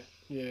 Yeah,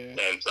 yeah.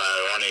 And so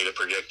I need a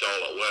projectile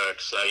that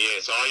works. So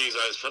so I use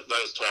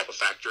those type of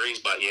factories,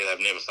 but they've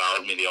never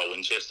failed me, the old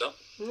Winchester.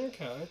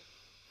 Okay.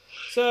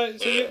 So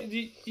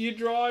you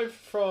drive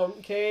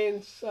from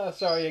Cairns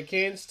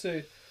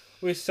to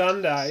with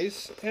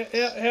Sundays.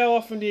 How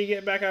often do you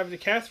get back over to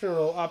Katherine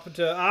or up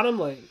to Arnhem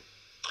Land?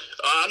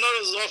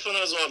 Not as often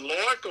as I'd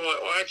like.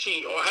 I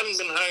hadn't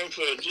been home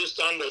for just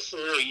under 4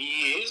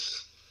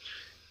 years,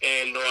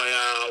 and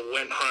I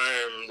went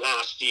home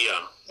last year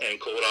and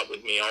caught up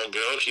with my old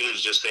girl. She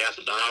lives just south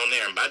of Darwin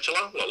there in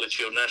Bachelor, like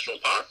Litchfield National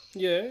Park.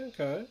 Yeah,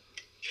 okay.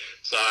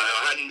 So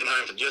I hadn't been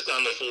home for just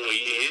under 4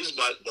 years,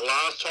 but the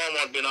last time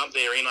I'd been up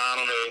there in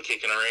Arnold and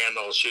kicking around,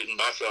 I was shooting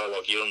buffalo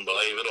like you wouldn't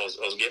believe it. I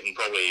was getting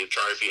probably a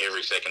trophy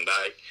every second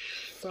day.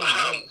 And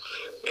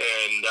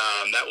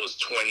that was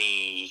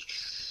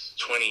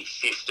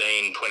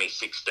 2015,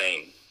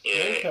 2016. Yeah.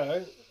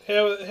 Okay.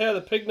 How are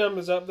the pig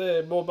numbers up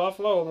there? More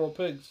buffalo or more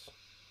pigs?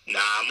 Nah,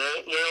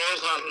 where I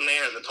was hunting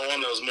there at the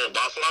time, there was more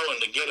buffalo,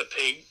 and to get a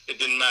pig, it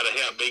didn't matter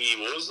how big he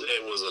was,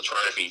 it was a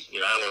trophy,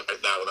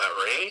 like that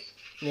rare.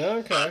 Yeah,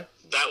 okay.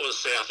 That was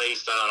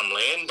southeast Arnhem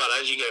Land, but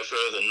as you go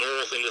further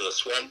north into the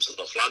swamps and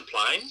the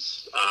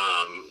floodplains,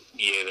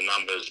 the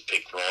numbers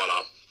pick right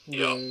up.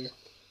 Yeah.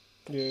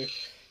 Yeah.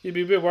 You'd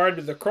be a bit worried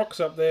with the crocs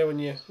up there when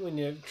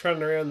you're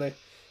trotting around the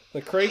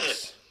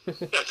creeks. I'll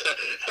tell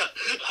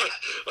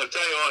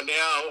you what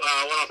now,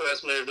 when I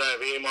first moved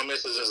over here, my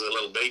missus is a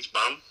little beach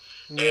bum,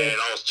 and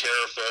I was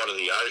terrified of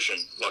the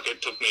ocean. Like,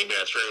 it took me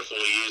about 3 or 4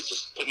 years to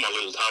put my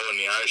little toe in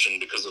the ocean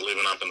because of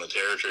living up in the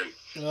territory.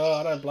 Oh,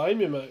 I don't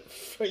blame you, mate.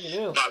 Freaking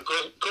hell. But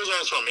because I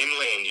was from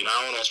inland, and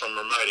I was from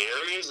remote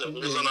areas, I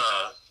wasn't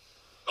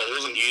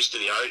used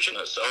to the ocean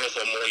itself.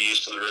 I'm more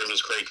used to the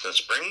rivers, creeks, and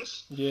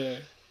springs.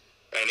 Yeah.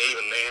 And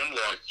even then,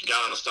 like,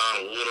 going to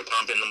start a water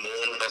pump in the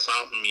morning or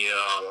something,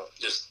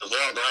 just the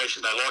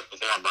vibration, they like the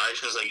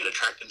vibrations, they get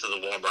attracted to the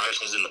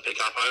vibrations in the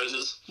pickup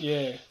hoses.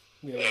 Yeah,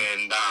 yeah.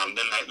 And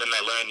then they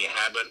learn your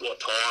habit,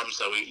 what time,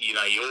 so, you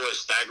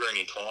always stagger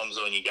in your times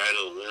when you go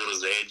to the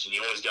water's edge, and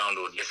you always go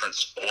into a different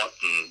spot,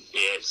 and,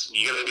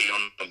 you got to be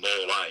on the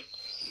ball, eh?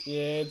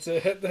 Yeah,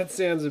 that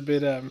sounds a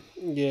bit, I'm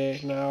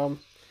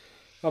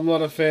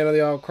not a fan of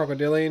the old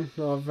crocodilian.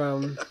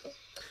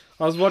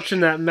 I was watching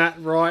that Matt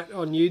Wright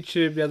on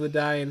YouTube the other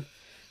day, and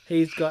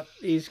he's got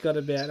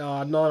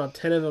about 9 or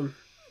 10 of them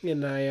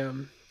in a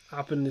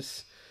up in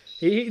this.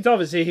 It's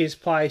obviously his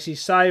place. He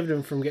saved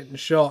them from getting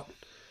shot,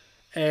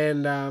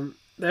 and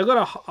they've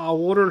got a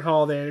watering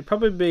hole there. It'd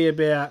probably be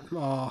about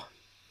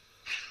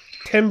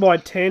 10 by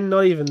 10,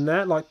 not even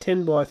that, like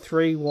 10 by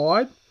 3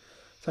 wide.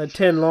 So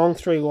 10 long,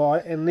 3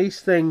 wide, and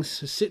these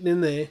things are sitting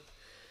in there,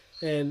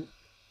 and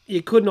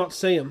you could not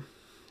see them.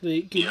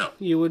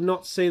 You would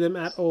not see them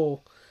at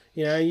all.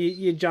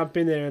 You jump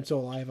in there and it's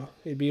all over.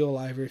 It'd be all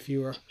over if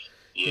you were...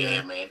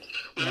 Yeah, man.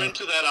 We went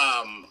to that,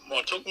 I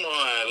took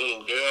my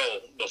little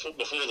girl,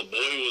 before the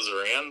boy was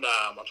around,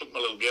 I took my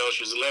little girl,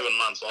 she was 11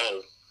 months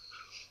old,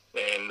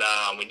 and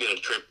we did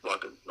a trip,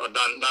 like, I'd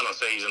done a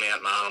season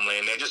out in Arnhem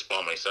Land there just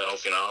by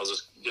myself, I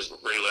was just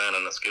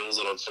relearning the skills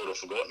that I'd sort of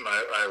forgotten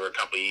over a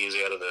couple of years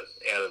out of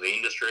the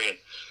industry, and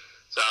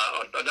so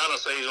I'd done a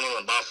season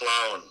on the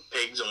buffalo and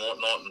pigs and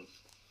whatnot, and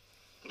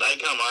they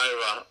come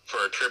over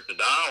for a trip to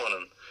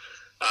Darwin, and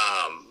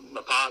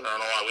my partner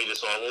and I, we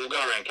decided we'll go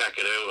around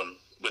Kakadu and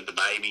with the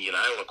baby,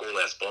 like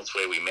all our spots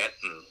where we met,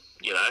 and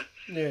Yeah.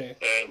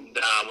 And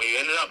we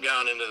ended up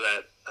going into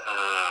that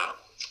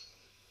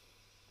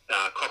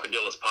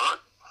Crocodilus Park.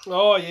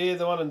 Oh yeah,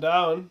 the one in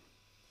Darwin.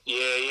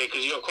 Yeah,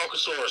 because you got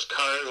Crocosaurus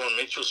Cove on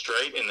Mitchell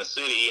Street in the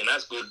city, and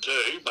that's good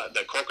too. But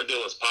the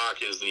Crocodilus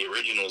Park is the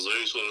original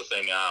zoo sort of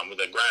thing with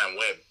the Graham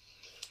Webb.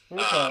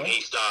 Okay.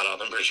 He started, I'm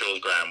pretty sure it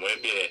was Graham Webb,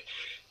 yeah.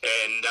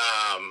 And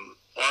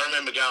I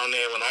remember going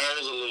there when I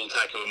was a little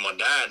tacker with my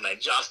dad, and they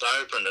just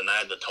opened, and they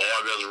had the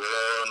tigers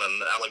roaring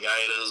and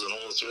alligators and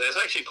all this. There's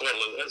actually quite a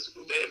little.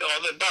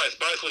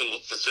 Both little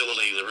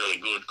facilities are really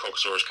good,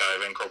 Crocosaurus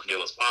Cove and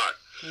Crocodilus Park.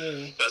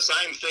 Yeah. The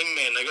same thing,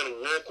 man. They got a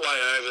walkway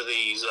over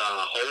these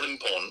holding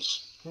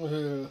ponds.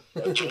 You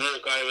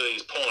walk over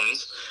these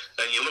ponds,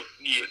 and you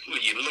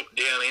look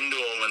down into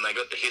them, and they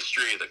got the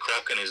history of the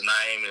croc and his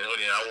name, and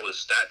all his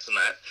stats and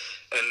that,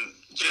 and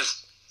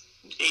just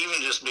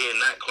being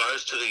that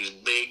close to these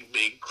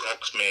big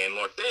crocs, man,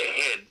 like their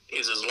head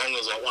is as long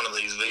as like one of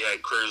these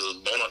V8 Cruisers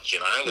bonnets,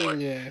 like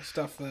yeah,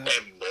 stuff that.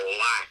 they're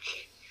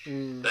black.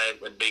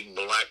 That big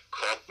black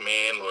croc,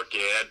 man, like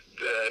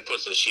it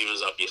puts the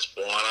shivers up your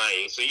spine,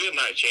 eh? So you have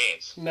no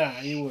chance. Nah,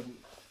 you wouldn't.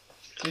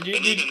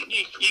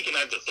 You can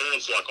have the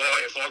thoughts like,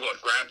 oh, if I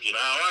got grabbed,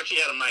 I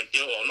actually had a mate,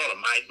 well, not a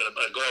mate, but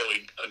a guy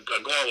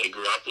we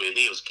grew up with,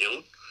 he was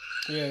killed.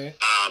 Yeah.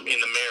 In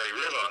the Mary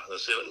River.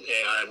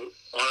 I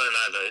don't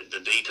know the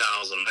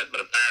details on that,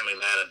 but apparently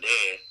they had a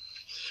dare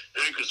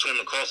who could swim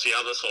across the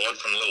other side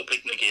from the little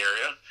picnic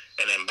area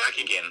and then back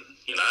again,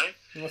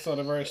 That's not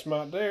a very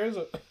smart dare, is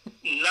it?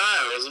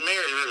 No, the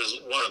Mary River is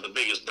one of the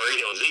biggest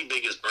breeding, or the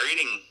biggest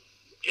breeding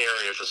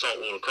area for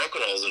saltwater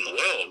crocodiles in the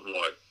world,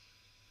 like.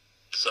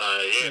 So,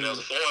 there was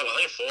a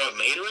 5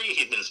 metre-y.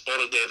 He'd been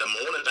spotted there that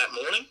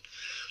morning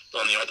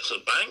on the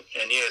opposite bank.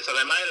 And, so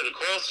they made it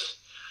across.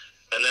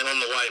 And then on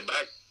the way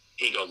back,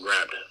 he got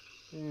grabbed.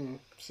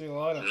 See you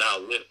later.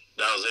 No,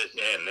 that was it.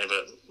 Yeah,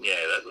 never,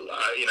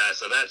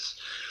 so that's,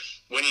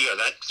 when you got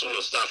that sort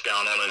of stuff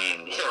going on in the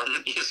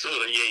environment, you sort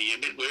of, you're a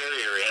bit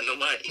wary around them,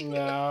 mate.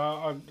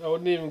 No, I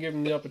wouldn't even give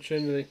him the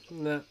opportunity.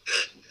 No.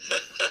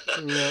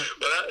 Yeah.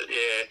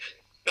 Yeah,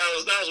 that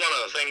was one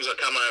of the things. I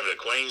come over to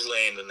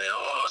Queensland and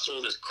I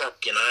saw this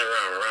croc, rah,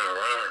 rah,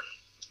 rah.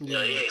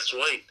 Yeah,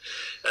 sweet.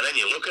 And then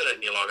you look at it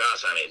and you're like, oh,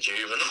 it's only a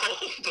juvenile.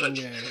 but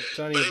Yeah, it's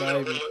only but a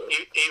baby.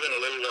 even a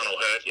little one will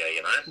hurt you,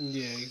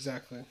 Yeah,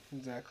 exactly.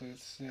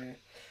 It's, yeah.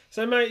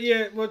 So, mate,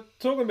 yeah, we're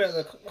talking about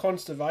the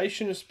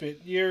conservationist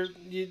bit. You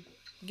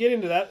get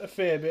into that a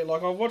fair bit.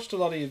 Like, I've watched a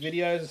lot of your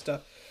videos and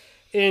stuff,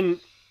 and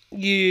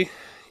you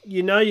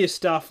know your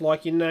stuff,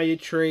 like you know your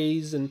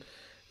trees and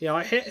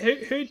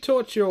who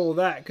taught you all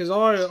that? Because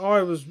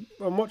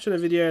I'm watching a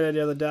video there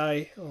the other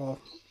day, a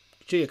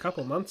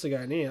couple of months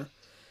ago now,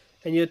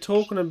 and you're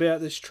talking about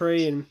this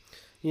tree and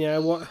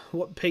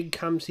what pig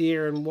comes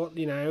here and what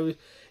it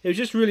was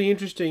just really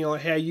interesting,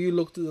 like how you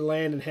looked at the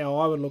land and how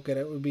I would look at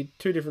it would be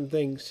two different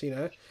things,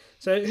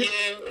 So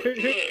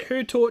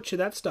who taught you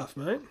that stuff,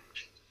 mate?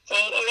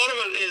 Well, a lot of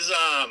it is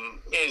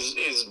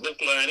book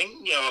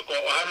learning. I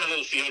have a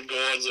little field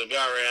guides that go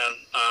around.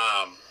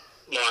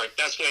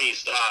 That's where you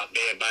start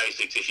bare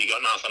basics if you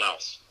got nothing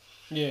else.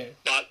 Yeah.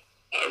 But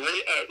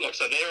like I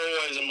said,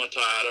 they're always in my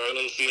title or a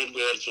little field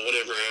guides for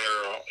whatever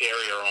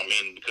area I'm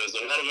in, because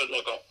a lot of it,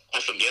 I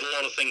forget a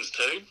lot of things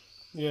too.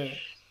 Yeah.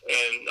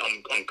 And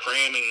I'm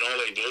cramming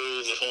knowledge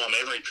all the time.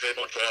 Every trip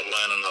I try to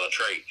learn another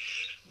tree.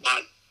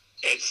 But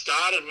it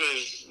started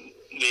with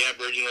the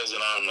Aboriginals in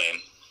our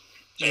land.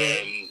 Yeah.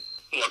 And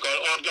I'd go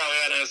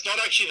out, and it's not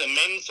actually the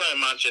men so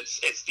much. It's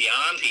the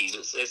aunties.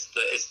 It's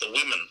the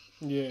women.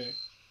 Yeah.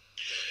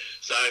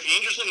 So if you're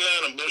interested in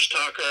learning bush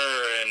tucker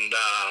and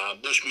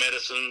bush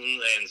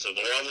medicine and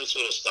survival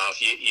sort of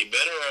stuff, you're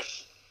better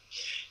off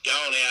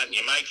going out and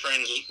you make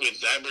friends with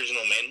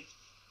Aboriginal men,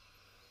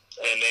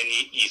 and then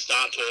you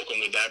start talking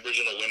with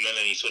Aboriginal women,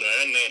 and you sort of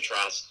earn their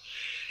trust.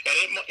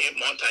 And it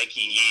might take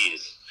you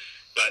years,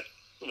 but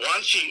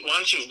once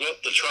you've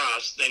got the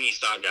trust, then you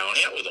start going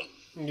out with them.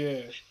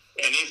 Yeah.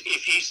 And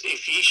if you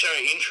show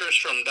interest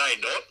from day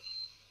dot,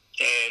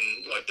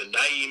 and like the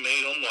day you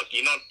meet them, like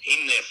you're not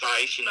in their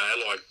face,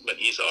 but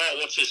you say, oh,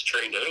 what's this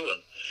tree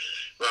doing?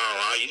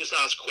 Rah, you just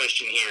ask a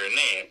question here and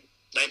there.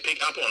 They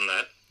pick up on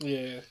that.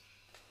 Yeah.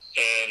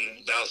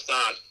 And they'll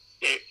start,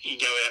 you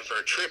go out for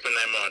a trip and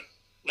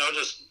they'll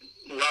just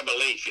rub a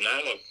leaf, and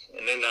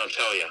then they'll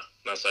tell you.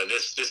 They'll say,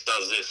 this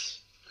does this.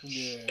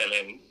 Yeah.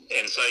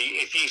 And so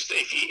if you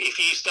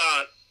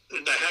start,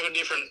 they have a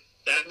different,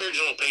 the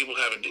Aboriginal people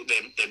have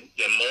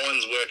their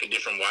minds work a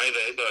different way.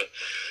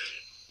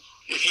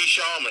 If you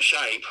show them a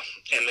shape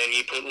and then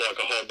you put like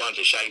a whole bunch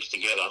of shapes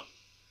together,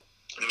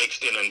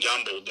 mixed in and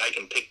jumbled, they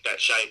can pick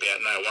that shape out,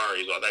 no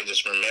worries. Like they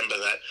just remember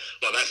that.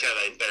 Like that's how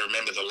they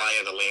remember the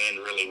lay of the land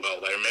really well.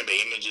 They remember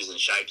images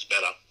and shapes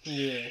better.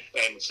 Yeah.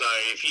 And so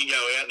if you go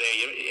out there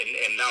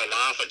and they'll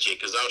laugh at you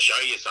because they'll show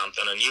you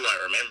something and you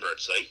won't remember it,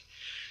 see?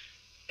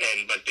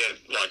 But they're,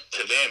 like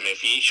to them,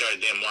 if you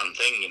showed them one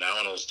thing, and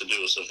it was to do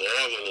with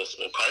survival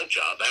or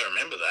culture, they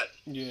remember that.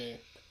 Yeah.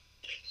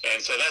 And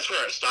so that's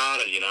where it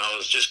started, it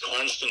was just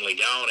constantly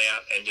going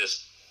out and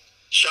just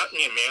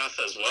shutting your mouth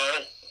as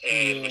well,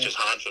 which is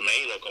hard for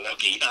me, like a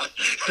lucky, but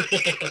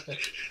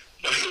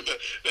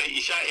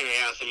you shut your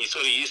mouth and you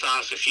just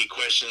ask a few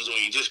questions, or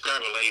you just grab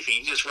a leaf and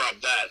you just rub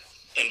that.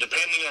 And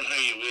depending on who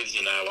you're with,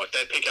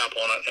 they pick up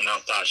on it and they'll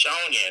start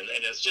showing you.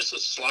 And it's just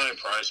a slow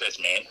process,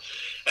 man.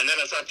 And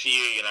then it's up to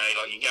you,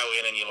 like you go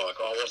in and you're like,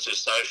 oh, what's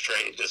this soap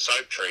tree? The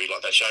soap tree,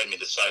 like they showed me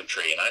the soap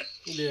tree,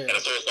 Yeah. And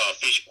it's also a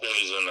fish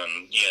poison,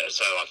 and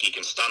so like you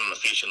can stun the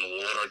fish in the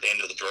water at the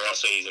end of the dry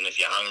season if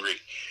you're hungry.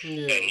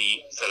 Yeah. And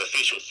so the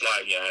fish will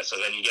float, So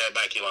then you go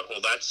back, you're like,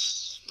 well,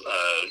 that's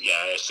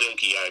a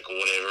silky oak or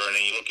whatever, and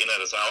then you're looking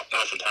at it as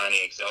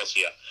Alphatonia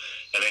excelsior,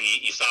 and then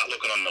you start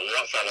looking on the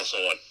white fella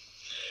side,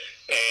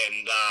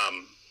 and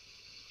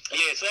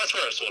so that's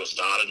where it sort of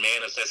started,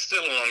 man. It's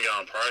still an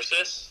ongoing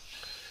process.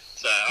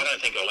 So I don't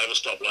think I'll ever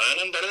stop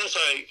learning. But also,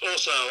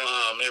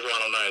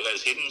 everyone will know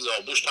Les Hiddens,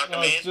 old bush tucker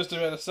man. I was just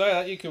about to say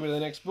that. You could be the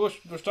next bush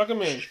tucker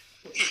man.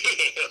 I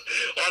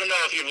don't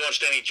know if you've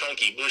watched any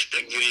chonky bush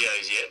pick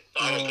videos yet.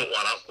 I haven't put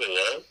one up for a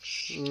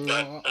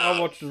while. I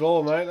watched it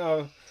all, mate.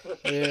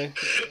 Yeah.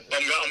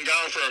 I'm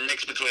going for a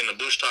mix between the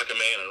bush tucker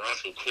man and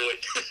Russell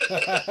Coit.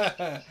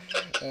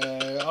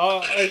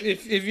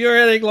 If you're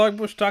anything like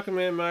bush tucker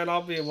man, mate,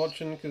 I'll be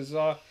watching, because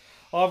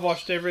I've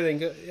watched everything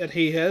that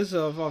he has.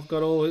 I've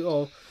got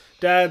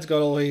Dad's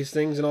got all his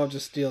things, and I'll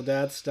just steal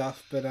Dad's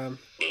stuff. But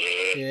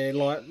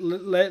like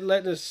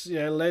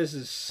Les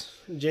is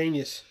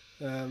genius.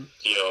 Yeah.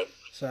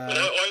 So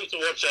I used to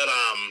watch that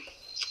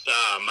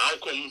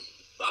Malcolm.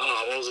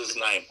 What was his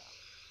name?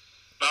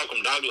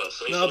 Malcolm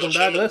Douglas. Malcolm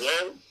Douglas.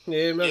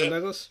 Yeah, Malcolm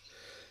Douglas.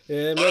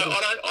 Yeah, Malcolm.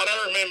 I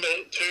don't remember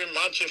too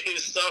much of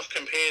his stuff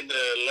compared to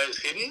Les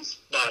Hiddens,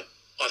 but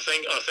I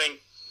think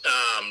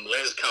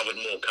Les covered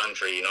more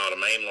country. You know what I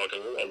mean? Like a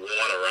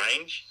wider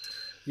range.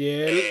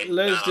 Yeah,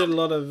 Les did a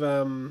lot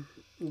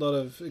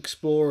of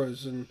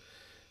explorers, and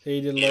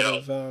he did a lot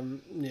of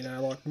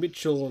like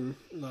Mitchell and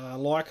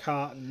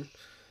Leichhardt and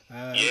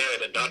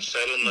the Dutch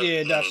settlement.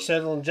 Yeah, Dutch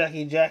settlement,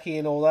 Jackie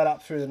and all that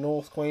up through the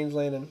North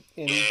Queensland and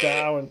in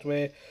Darwin,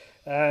 where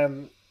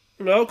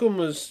Malcolm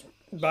was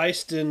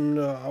based in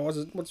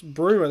what's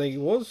Broome, I think he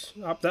was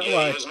up that Yeah,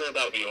 way. he was near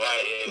WA,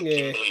 yeah,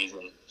 Yeah. Kimberley's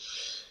and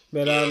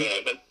But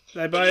yeah, but they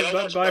yeah, I both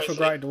watched both both were of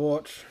them. great to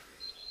watch.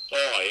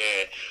 Oh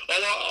yeah, I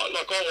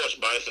watched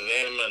both of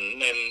them,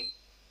 and then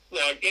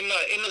like in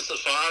the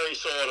safari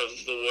side of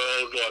the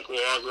world, like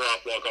where I grew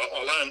up, like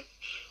I learned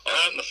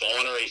the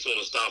finery sort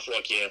of stuff,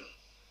 like your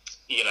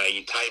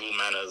table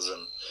manners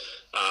and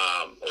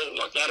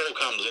like that all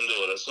comes into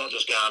it. It's not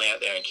just going out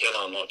there and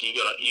killing. Like you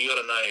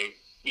gotta know.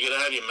 You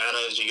gotta have your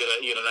manners. You gotta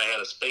know how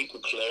to speak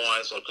with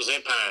clients, like because they're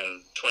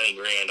paying $20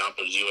 grand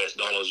upwards US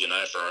dollars,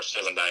 for a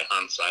 7-day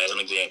hunt, say as an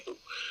example.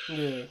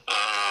 Yeah.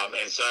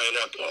 And so,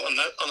 like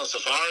on the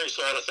safari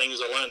side of things,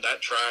 I learned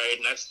that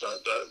trade, and that's the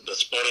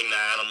spotting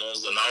the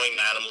animals, the knowing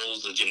the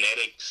animals, the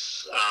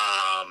genetics.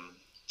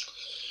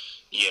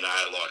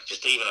 Like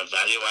just even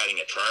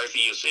evaluating a trophy.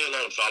 You see a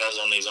lot of fellas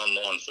on these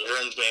online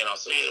forums, man. I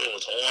see it all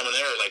the time, and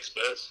they're all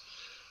experts.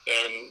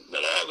 And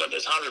they're like, I've got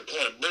this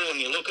 100-point bull, and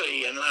you look at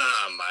it, and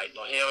mate,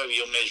 like however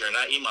you're measuring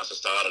that, you must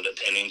have started at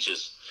 10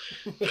 inches.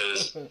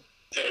 Because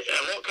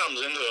and what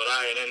comes into it,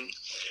 And then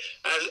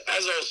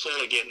as I was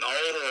sort of getting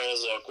older, I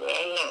was like,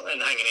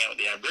 and hanging out with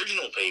the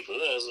Aboriginal people,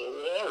 I was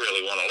like, I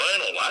really want to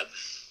learn all that.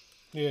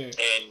 Yeah.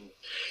 And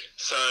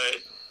so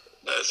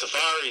the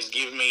safaris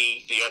give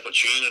me the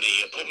opportunity.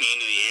 It put me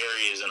into the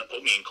areas, and it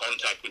put me in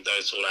contact with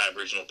those sort of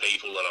Aboriginal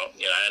people that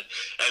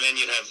and then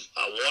you'd have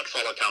a white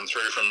fella come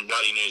through from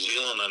bloody New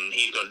Zealand, and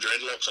he's got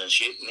dreadlocks and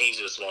shit, and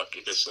he's just like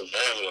this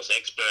survivalist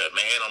expert,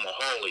 man. I'm like,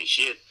 holy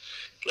shit.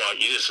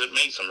 Like, you just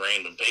meet some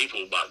random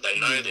people, but they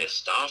know their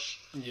stuff.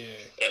 Yeah.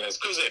 And it's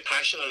because they're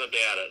passionate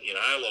about it,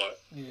 like.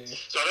 Yeah.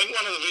 So I think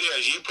one of the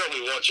videos you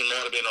probably watching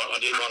might have been, I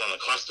did one on a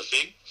cluster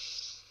fig.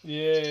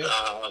 Yeah.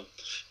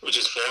 Which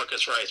is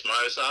Ficus race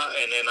Mosa,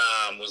 and then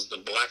was the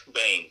black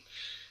bean.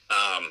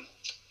 Like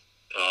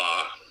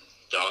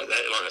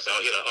I said,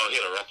 I'll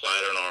hit a rock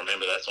later, and I'll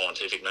remember that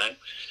scientific name.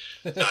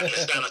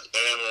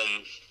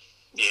 Castanospermum.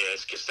 Yeah,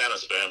 it's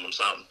Castanospermum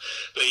something.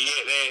 But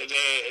yeah,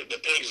 the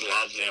pigs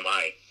love them,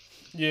 eh?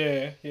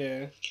 Yeah,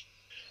 yeah.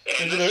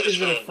 And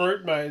Is it a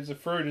fruit, mate? It's a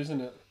fruit,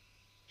 isn't it?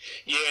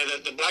 Yeah,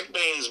 the black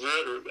beans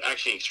are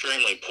actually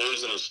extremely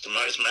poisonous to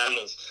most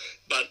mammals,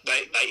 but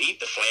they eat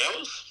the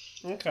flowers.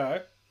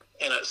 Okay.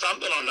 And it's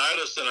something I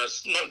noticed, and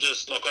it's not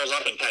just, like I was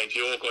up in Cape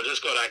York, I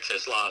just got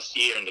access last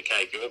year into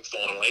Cape York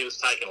finally. It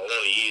was taking a lot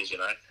of years,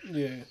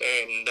 Yeah.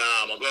 And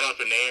I got up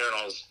in there, and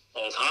I was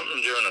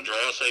hunting during the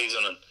dry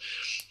season, and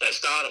they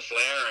started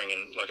flowering,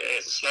 and like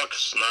it's like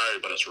snow,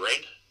 but it's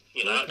red.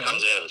 It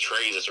comes out of the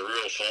trees. It's a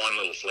real fine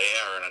little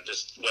flower, and it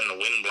just, when the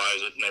wind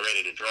blows it and they're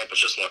ready to drop,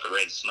 it's just like a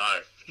red snow.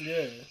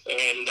 Yeah.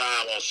 And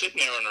I was sitting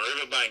there on the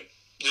riverbank,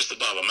 just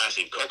above a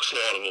massive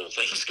cockslide of all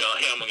things, going,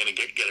 how am I going to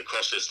get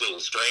across this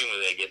little stream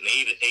where they're getting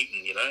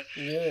eaten,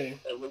 Yeah.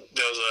 And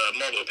there was a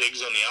mob of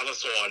pigs on the other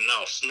side, and they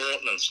were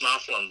snorting and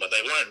snuffling, but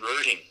they weren't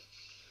rooting.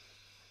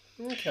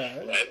 Okay.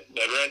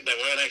 They weren't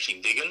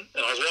actually digging.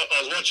 And I was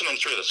watching them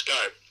through the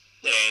scope.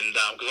 And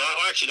because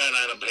I actually don't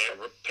own a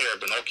pair of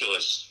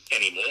binoculars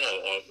anymore,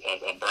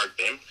 I broke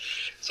them.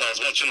 So I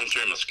was watching them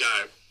through my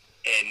scope.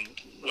 And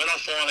when I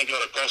finally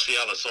got across the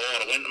other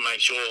side, I went to make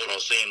sure what I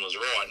was seeing was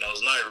right. And there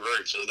was no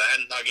roots, so they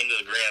hadn't dug into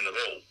the ground at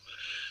all.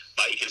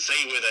 But you could see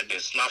where they'd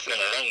been snuffling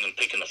along and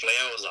picking the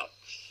flowers up.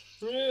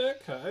 Yeah,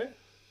 okay.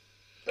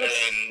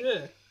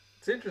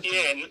 It's interesting.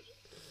 Yeah, and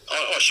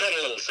I shot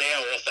a little sow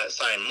off that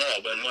same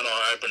mob, and when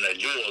I opened their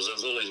jaws, there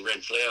was all these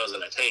red flowers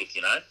in their teeth,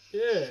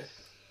 Yeah.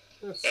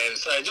 And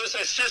so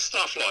it's just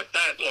stuff like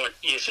that. Like,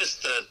 it's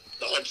just the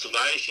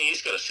observation. You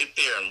just got to sit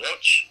there and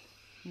watch.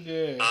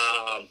 Yeah. And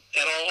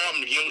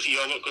I'm guilty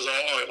of it because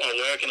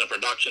I work in a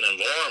production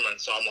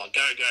environment, so I'm like,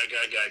 go, and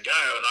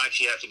I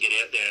actually have to get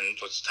out there and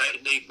just take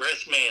a deep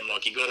breath, man,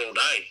 like you got all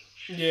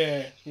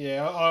day.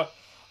 Yeah.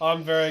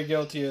 I'm very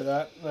guilty of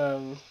that.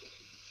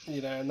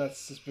 And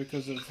that's just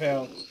because of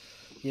how,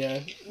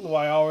 the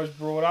way I was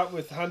brought up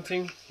with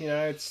hunting.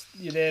 It's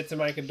you're there to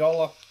make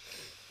 $1.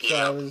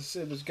 So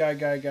it was go,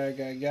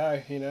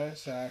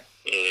 so...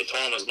 Yeah,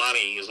 time is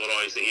money is what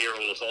I used to hear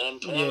all the time.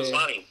 Time is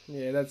money.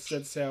 Yeah,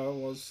 that's how it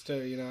was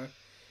too,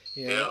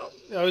 Yeah.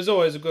 It was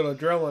always a good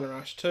adrenaline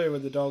rush too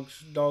with the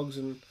dogs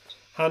and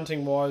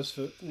hunting wise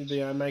for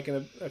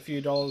making a few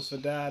dollars for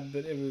Dad,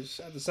 but it was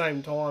at the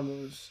same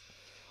time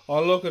I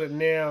look at it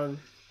now and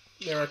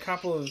there are a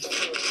couple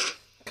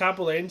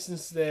of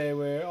instances there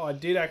where I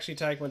did actually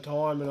take my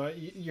time and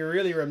you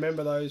really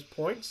remember those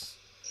points.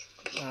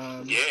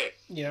 There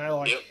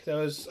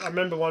was. I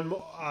remember one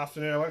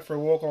afternoon I went for a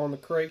walk along the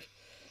creek,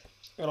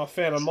 and I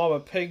found a mob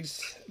of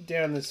pigs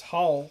down this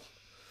hole,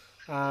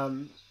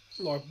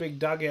 big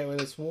dugout where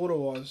this water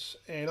was,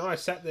 and I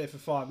sat there for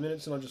 5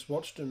 minutes and I just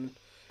watched them.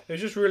 It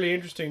was just really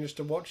interesting just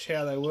to watch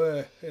how they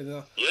were.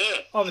 And,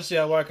 obviously,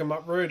 I woke them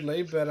up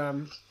rudely, but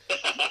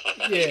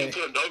You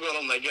put a dog on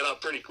them, they get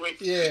up pretty quick.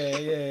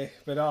 Yeah.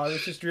 But it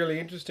was just really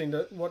interesting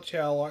to watch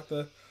how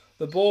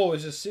the boar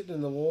was just sitting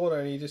in the water,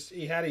 and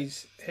he had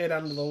his head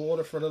under the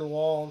water for a little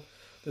while.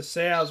 The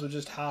sows were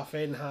just half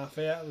in, half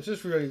out. It was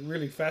just really,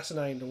 really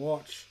fascinating to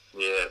watch.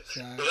 Yeah.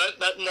 So, Well,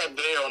 that mob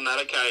there on that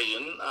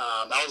occasion,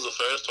 that was the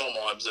first time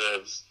I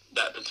observed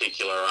that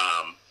particular,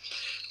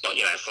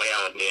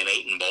 flower being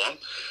eaten by them.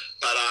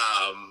 But,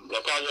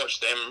 I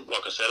watched them,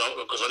 like I said,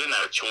 because I didn't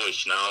have a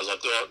choice, I was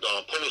like, do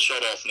I pull a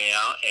shot off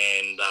now,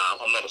 and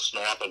I'm not a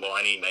sniper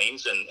by any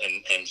means,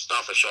 and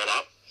stuff a shot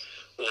up,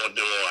 or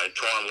do I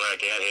try and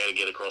work out how to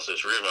get across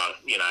this river,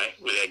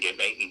 without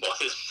getting eaten by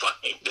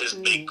this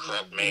big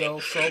croc, man. well,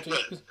 salty.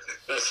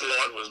 The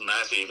slide was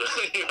massive.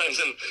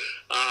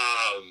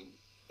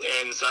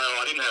 And so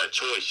I didn't have a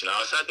choice,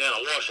 I sat down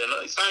and watched, and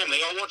the same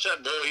thing, I watched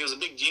that boy, he was a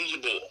big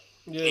ginger boy.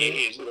 Yeah.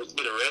 He had a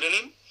bit of red in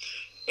him,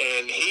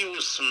 and he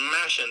was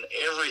smashing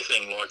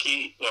everything. Like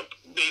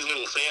these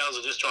little sows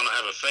are just trying to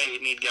have a feed,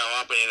 and he'd go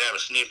up and he'd have a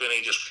sniff, and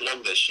he'd just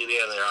flog the shit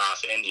out of their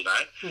ass end,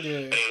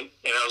 Yeah.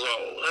 And I was like,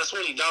 well, that's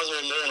what he does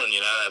all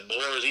morning, that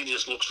boy, is he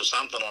just looks for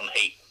something on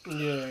heat.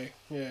 Yeah.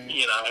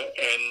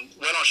 And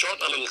when I shot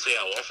the little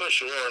sow off her,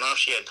 sure enough,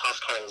 she had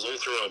tusk holes all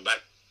through her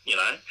back,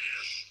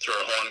 through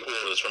her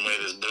hindquarters from where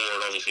this boar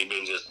had obviously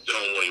been just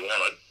doing what he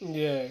wanted.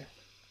 Yeah.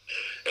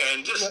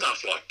 And just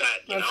stuff like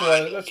that,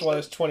 That's why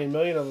there's 20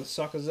 million of the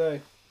suckers, eh?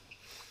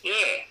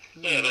 Yeah,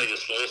 they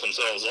just force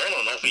themselves on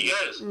and off he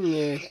goes.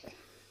 Yeah.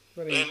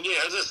 And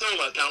just all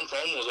that come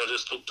from was I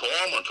just took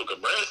time, I took a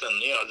breath,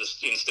 and I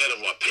just, instead of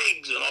like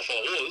pigs and off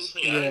I was,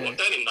 like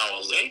they didn't know I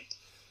was there.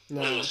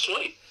 No. It was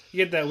sweet.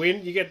 You get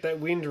that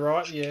wind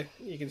right, yeah,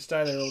 you can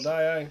stay there all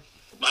day, eh?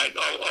 Mate,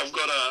 I've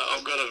got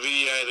a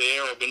video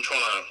there. I've been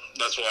trying to.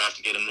 That's why I have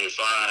to get a new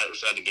phone. I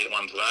had to get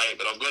one today,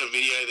 but I've got a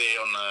video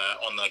there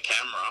on the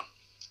camera,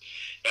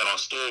 and I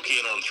stalk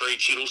in on 3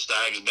 chittle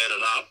stags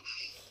bedded up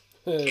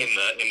in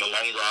the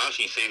long grass.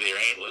 You see their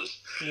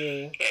antlers.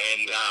 Yeah.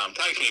 And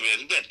takes me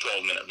about a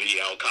 12-minute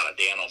video. I'll cut it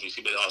down,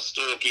 obviously, but I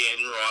stalk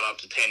in right up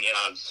to 10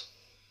 yards.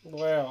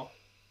 Wow.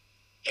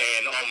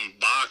 And I'm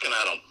barking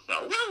at them,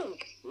 woo,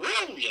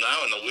 woo,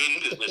 and the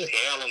wind is just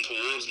howling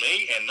towards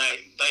me, and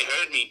they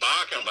heard me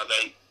barking, but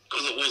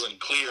because it wasn't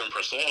clear and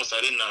precise, they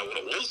didn't know what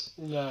it was.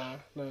 Nah,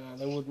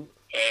 they wouldn't.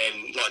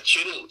 And like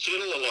Chittle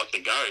are like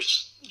the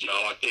ghosts,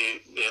 like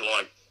they're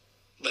like,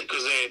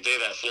 because they're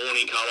that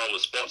fawny colour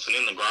with spots, and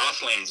in the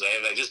grasslands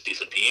they just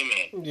disappear,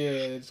 man.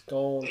 Yeah, it's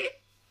gone.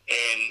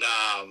 And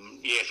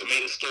for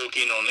me to stalk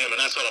in on them, and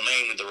that's what I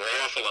mean with the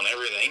rifle and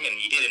everything, and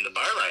you get into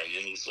bow range,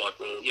 and it's like,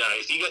 well,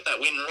 if you got that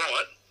wind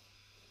right,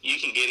 you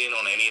can get in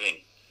on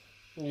anything.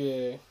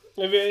 Yeah.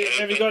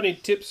 Have you got any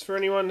tips for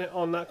anyone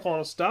on that kind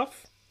of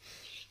stuff?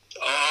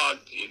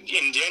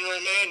 In general,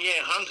 man,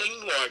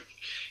 hunting,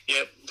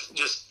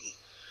 just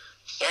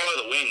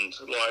follow the wind,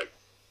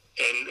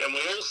 and we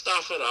all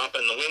stuff it up,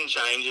 and the wind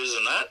changes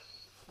and that,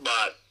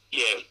 but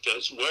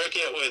just work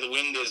out where the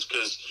wind is,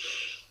 because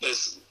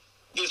there's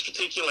this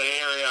particular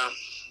area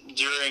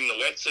during the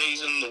wet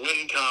season, the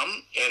wind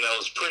come, and it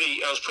was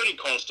pretty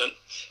constant.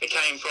 It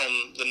came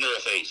from the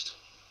northeast.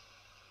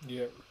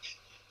 Yeah.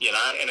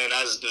 And then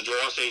as the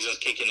dry season's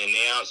kicking in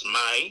now, it's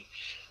May,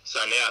 so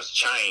now it's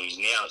changed.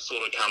 Now it's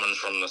sort of coming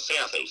from the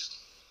southeast.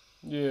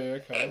 Yeah,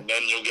 okay. And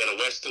then you'll get a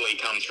westerly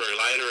come through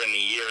later in the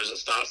year as it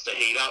starts to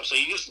heat up. So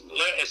you just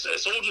learn, it's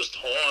all just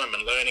time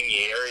and learning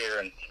the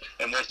area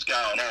and what's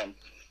going on.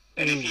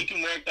 And if you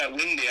can work that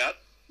wind out,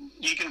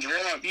 you can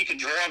drive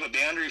a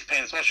boundary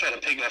fence. I shot a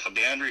pig off a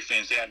boundary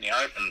fence out in the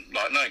open,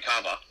 like no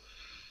cover.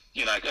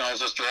 And I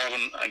was just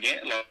driving again,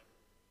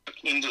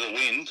 into the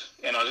wind,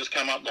 and I just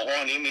come up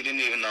behind him. He didn't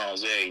even know I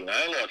was there.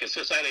 It's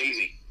just that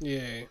easy.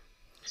 Yeah.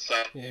 So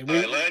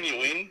learn your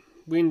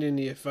wind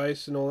into your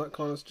face and all that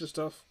kind of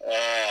stuff.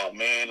 Oh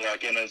man, and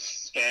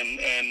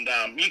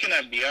you can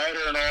have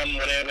deodorant on,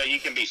 whatever. You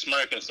can be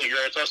smoking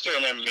cigarettes. I still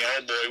remember my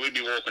old boy. We'd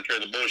be walking through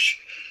the bush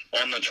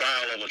on the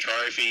trail of a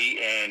trophy,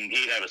 and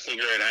he'd have a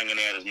cigarette hanging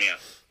out his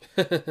mouth.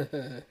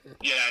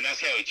 And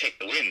that's how he checked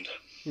the wind.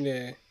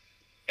 Yeah.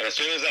 And as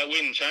soon as that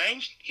wind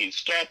changed, he'd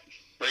stop,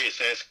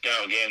 reassess,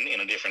 go again in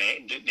a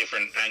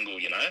different angle,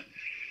 Yeah.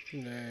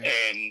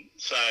 And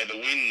so the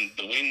wind,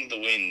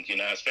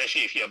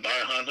 especially if you're a bow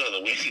hunter,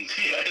 the wind,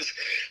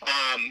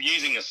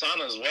 using the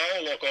sun as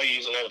well. Like I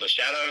use a lot of the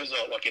shadows.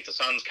 Like if the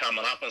sun's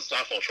coming up and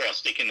stuff, I'll try to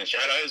stick in the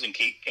shadows and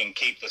keep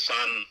the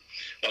sun,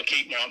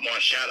 keep my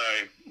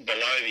shadow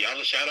below the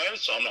other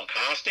shadows, so I'm not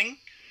casting.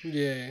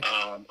 Yeah.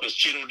 Because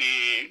chittle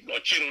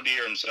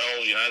deer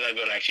themselves, they've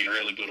got actually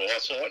really good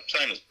eyesight.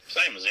 Same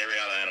as every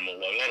other animal.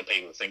 A lot of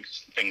people think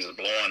things are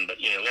blind, but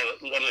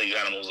a lot of these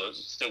animals have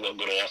still got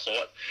good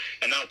eyesight,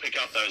 and they'll pick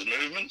up those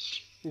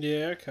movements.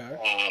 Yeah. Okay.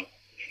 I'll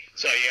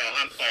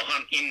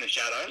hunt in the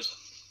shadows,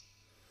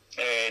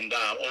 and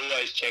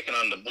always checking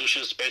under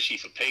bushes, especially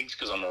for pigs,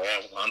 because I'm a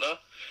rifle hunter.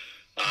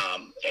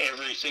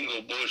 Every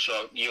single bush,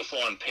 you'll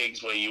find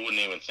pigs where you wouldn't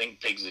even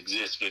think pigs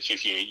exist, which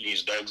if you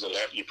use dogs a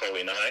lot, you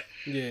probably know.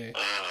 Yeah.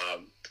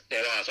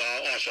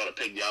 I shot a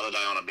pig the other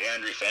day on a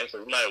boundary fence.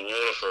 There's no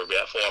water for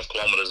about 5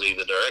 kilometres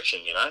either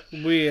direction,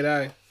 Weird,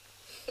 eh?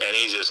 And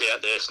he's just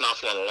out there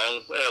snuffling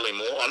along early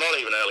morning. Not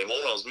even early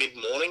morning, it was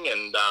mid-morning,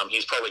 and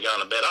he's probably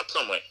going to bed up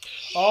somewhere.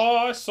 Oh,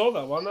 I saw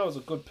that one. That was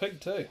a good pig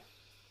too.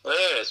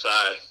 Yeah, so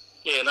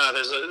Yeah, no,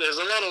 there's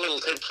a lot of little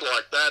tips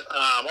like that.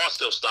 I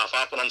still stuff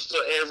up, and I'm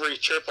still every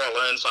trip I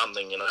learn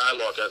something.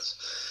 Like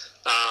it's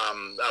a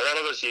lot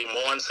of it's your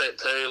mindset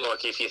too.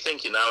 Like if you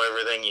think you know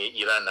everything,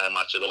 you don't know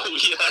much at all.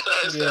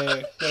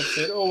 Yeah, that's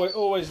it.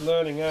 Always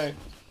learning, eh?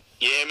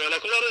 Yeah, man.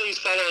 Like a lot of these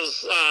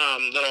fellas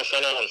that I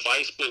follow on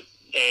Facebook,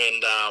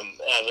 and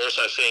I've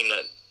also seen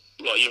that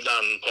like you've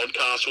done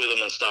podcasts with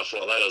them and stuff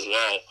like that as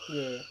well.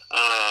 Yeah.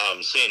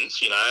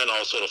 Since and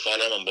I'll sort of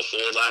follow them before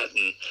that,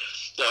 and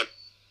like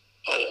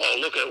I'll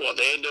look at what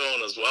they're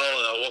doing as well,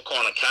 and what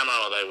kind of camo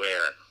are they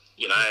wearing.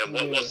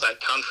 What's that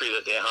country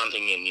that they're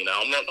hunting in?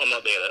 I'm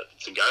not there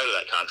to go to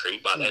that country,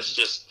 but that's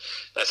how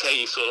that's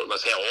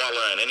how I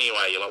learn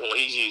anyway. You're like, well,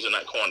 he's using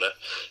that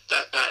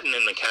pattern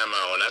in the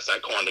camo, and that's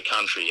that kind of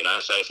country.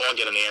 So if I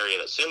get an area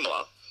that's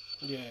similar,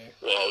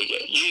 well,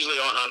 yeah, usually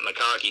I hunt in a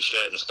khaki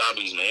shirt and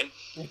stubbies, man.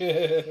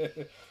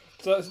 Yeah.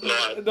 So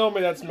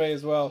normally that's me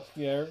as well.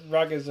 Yeah,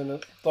 ruggers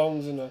and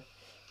thongs and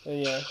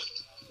yeah.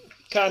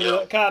 Can't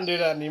do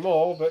that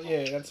anymore, but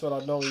yeah, that's what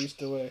I normally used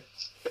to wear.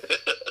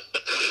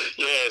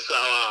 Yeah,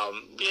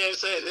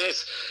 so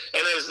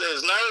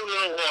there's no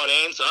real right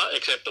answer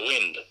except the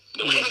wind.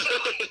 The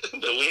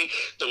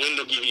wind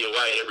will give you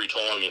away every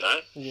time,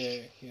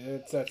 Yeah,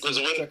 that's because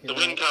the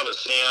wind covers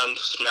sound,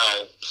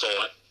 smell,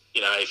 sight.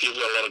 If you've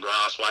got a lot of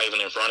grass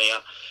waving in front of you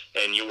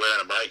and you're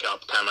wearing a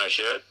break-up camo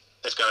shirt,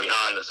 it's going to be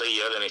harder to see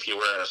you than if you're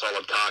wearing a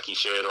solid khaki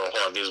shirt or a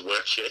high-vis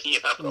work shirt. You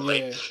know what I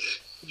mean?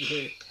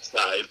 Yeah. So,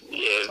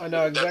 yeah. I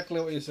know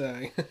exactly what you're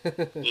saying.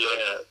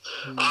 Yeah.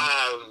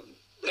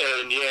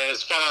 And yeah,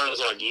 as far as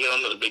like you get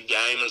onto the big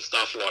game and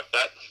stuff like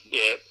that,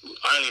 yeah,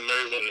 only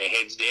moving their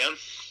heads down.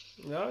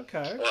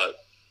 Okay. Like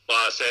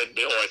I said,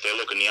 or if they're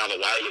looking the other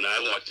way,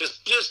 like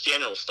just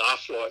general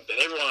stuff like that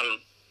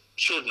everyone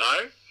should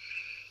know.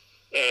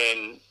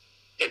 And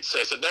it's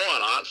a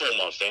dying art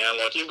form I've found.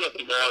 Like you've got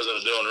the guys that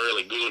are doing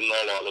really good, and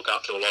I look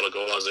up to a lot of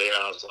guys there.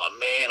 And I was like,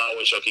 man, I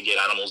wish I could get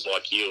animals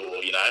like you, or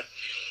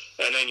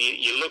And then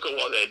you look at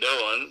what they're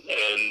doing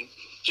and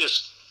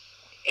just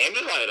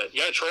emulate it.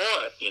 Go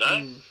try it,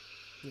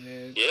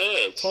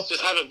 Yeah,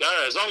 just have it go.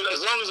 As long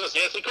as it's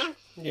ethical.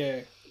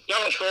 Yeah.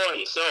 Go and try it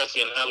yourself.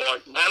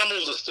 Like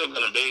animals are still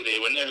going to be there.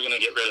 We're never going to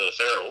get rid of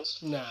the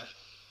ferals. No.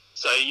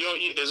 So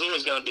there's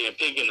always going to be a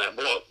pig in that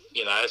block.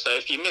 So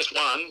if you miss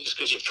one just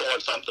because you've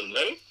tried something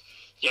new,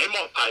 it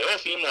might pay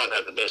off. You might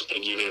have the best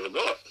pig you've ever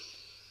got.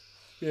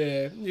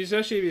 Yeah,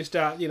 especially if you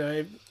start,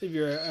 if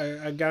you're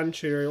a gun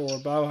shooter or a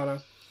bow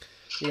hunter.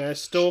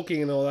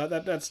 Stalking and all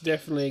that's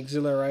definitely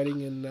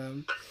exhilarating,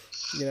 and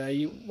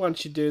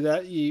once you do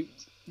that, you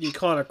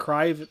kind of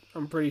crave it.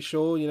 I'm pretty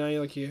sure, you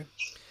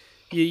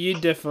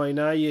definitely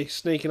know you're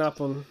sneaking up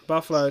on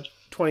buffalo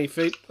 20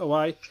 feet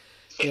away.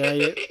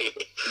 It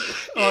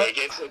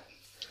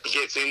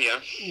gets in you.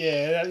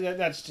 Yeah,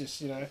 that's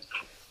just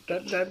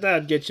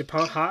that'd get your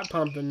heart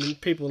pumping,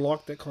 and people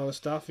like that kind of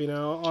stuff.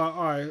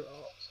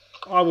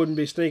 I wouldn't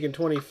be sneaking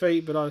 20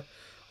 feet, but I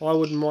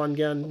wouldn't mind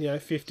going,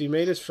 50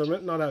 metres from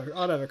it, and I'd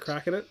have a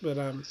crack at it. But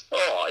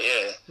Oh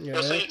yeah.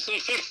 Well, see,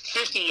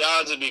 50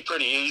 yards would be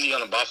pretty easy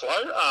on a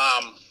buffalo.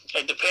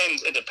 It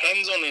depends. It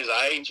depends on his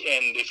age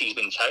and if he's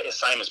been chased.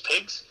 Same as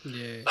pigs.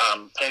 Yeah.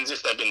 Depends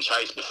if they've been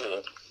chased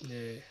before.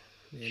 Yeah.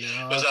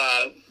 Because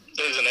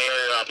there's an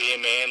area up here,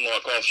 man.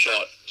 Like I've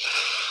shot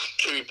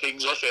 2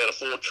 pigs off out of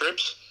 4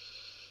 trips.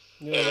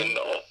 Yeah. And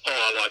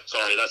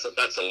sorry, that's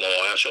a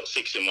lie. I shot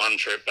 6 in 1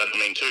 trip, but I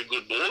mean 2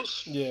 good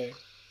boars. Yeah.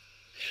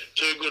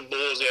 2 good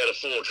boars out of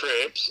 4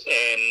 trips,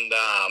 and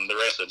the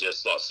rest are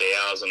just like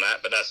sows and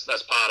that. But that's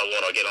part of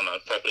what I get on the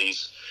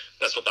properties.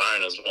 That's what the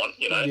owners want,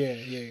 Yeah.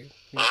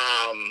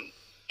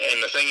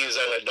 And the thing is,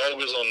 they let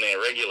doggers on there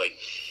regularly.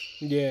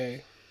 Yeah.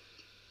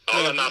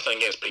 I've got nothing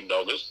against big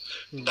doggers,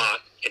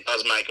 but it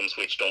does make them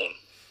switched on.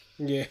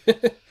 Yeah.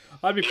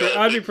 I'd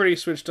be pretty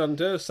switched on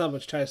too if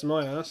someone's chasing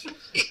my ass. So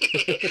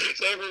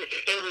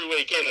every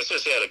weekend, it's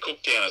just out of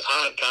Cooktown. It's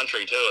hard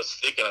country too. It's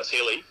thick and it's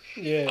hilly.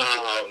 Yeah.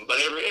 But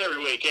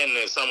every weekend,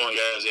 there's someone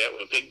goes out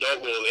with a pig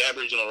dog, or the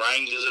Aboriginal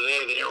Rangers are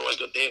there. They're always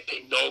got their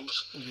pig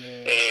dogs.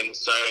 Yeah. And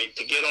so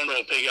to get onto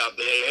a pig up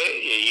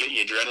there, you get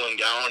your adrenaline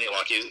going. You're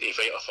like,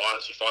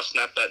 if I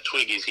snap that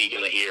twig, is he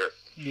going to hear it?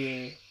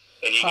 Yeah.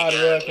 And you hard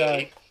work,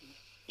 eh?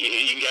 You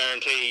can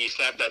guarantee you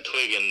snap that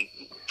twig and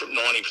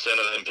 90%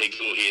 of them pigs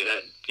will hear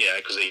that,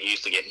 because they're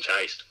used to getting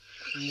chased.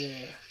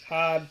 Yeah,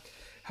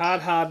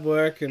 hard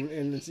work, and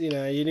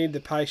you need the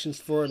patience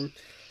for it, and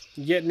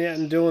getting out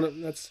and doing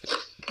it.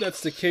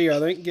 That's the key, I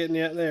think. Getting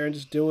out there and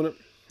just doing it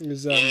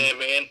is. Yeah,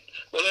 man.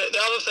 Well, the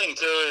other thing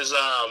too is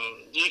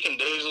you can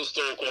diesel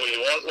stalk all you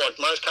want. Like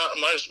most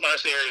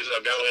areas,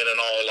 I go in and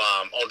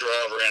I'll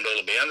drive around all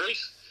the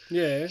boundaries.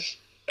 Yeah.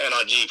 And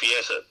I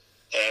GPS it,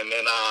 and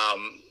then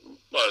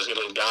I just got a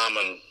little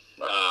Garmin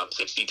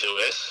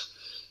 62S.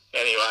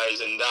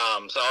 Anyways, and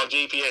so I'll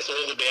GPS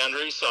all the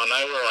boundaries so I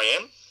know where I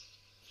am.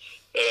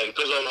 And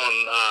because I'm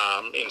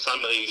on, in some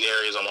of these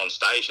areas, I'm on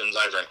stations.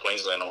 Over in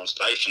Queensland, I'm on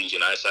stations,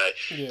 so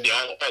the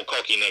old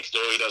cocky next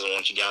door, he doesn't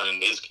want you going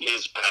in his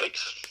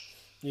paddocks.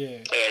 Yeah.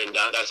 And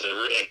that's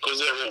because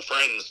they're all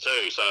friends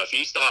too. So if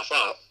you stuff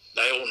up,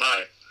 they all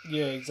know.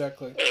 Yeah,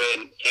 exactly.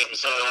 And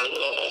so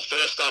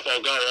first up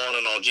I'll go on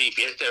and I'll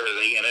GPS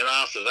everything, and then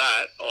after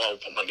that I'll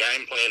put my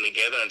game plan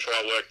together and try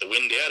to work the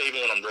wind out.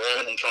 Even when I'm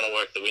driving, I'm trying to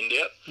work the wind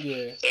out.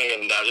 Yeah.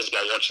 And just by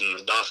watching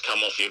the dust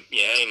come off your,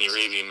 in your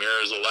rearview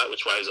mirrors, all that,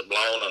 which way is it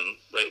blowing, and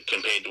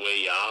compared to where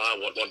you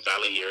are, what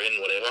valley you're in,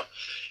 whatever.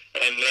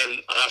 And then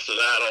after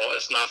that,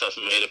 it's nothing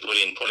for me to put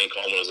in 20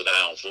 kilometres a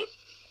day on foot.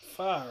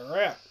 Far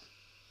out.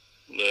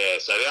 Yeah,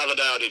 so the other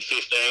day I did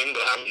 15,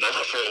 but I haven't done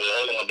it for a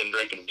while, and I've been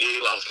drinking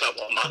beer last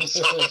couple of months,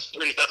 so it's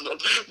pretty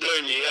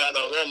blew me out.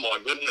 I was, oh my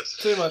goodness.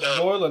 Too much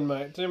boiling,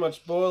 mate. Too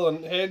much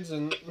boiling heads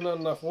and not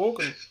enough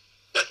walking.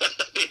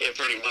 Yeah,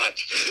 pretty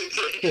much.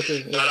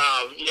 But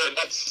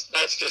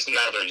that's just an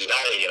average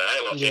day,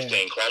 like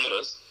 15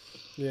 kilometres.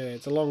 Yeah,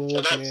 it's a long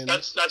walk. So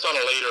that's on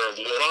a litre of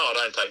water. I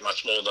don't take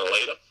much more than a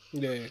litre.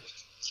 Yeah.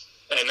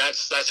 And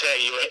that's how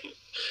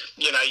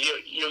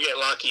you'll get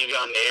lucky. You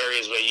go into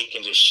areas where you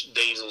can just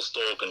diesel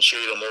stalk and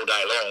shoot them all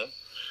day long.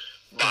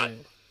 But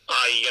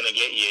are you going to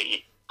get your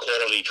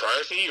quality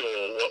trophy,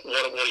 or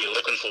what are you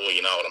looking for?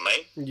 You know what I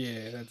mean?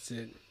 Yeah, that's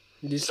it.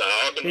 So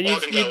I can go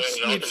in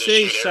and you'd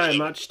see so everything.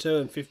 much too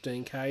in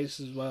 15Ks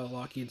as well.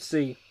 Like you'd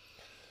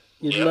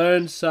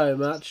learn so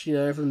much,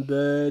 from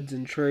birds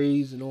and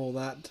trees and all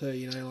that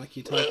too. Like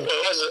you take.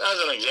 Well, as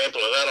an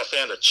example of that, I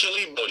found a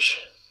chili bush.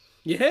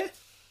 Yeah.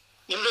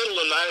 In the middle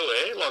of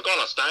nowhere, like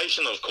on a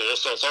station, of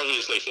course. So it's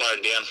obviously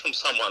flowed down from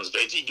someone's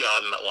veggie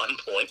garden at one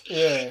point.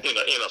 Yeah. In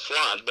a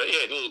flood, but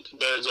yeah, little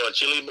birds like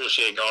chili bush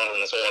here going on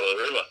the side of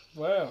the river.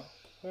 Wow.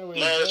 How weird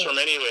no, it's from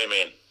anywhere,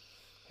 man.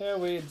 How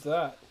weird's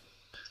that?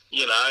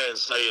 And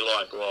so you're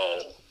like,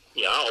 well,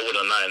 I would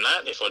have known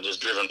that if I'd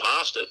just driven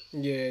past it.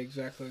 Yeah,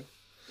 exactly.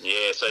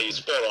 Yeah, so you're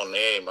spot on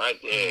there,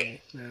 mate.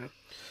 Yeah.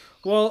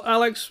 Well,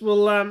 Alex,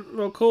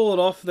 we'll call it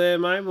off there,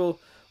 mate.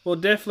 Well,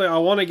 definitely, I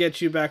want to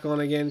get you back on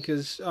again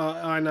because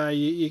I know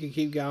you can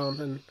keep going,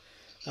 and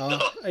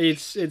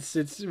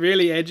it's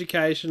really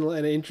educational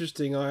and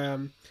interesting. I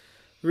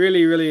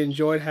really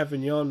enjoyed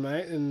having you on,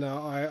 mate, and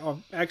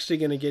I'm actually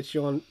going to get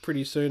you on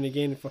pretty soon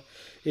again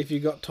if you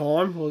got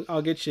time.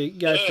 I'll get you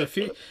go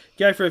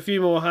for a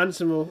few more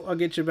hunts, and I'll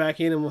get you back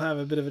in and we'll have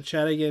a bit of a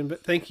chat again.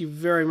 But thank you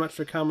very much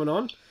for coming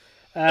on.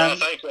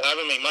 Thanks for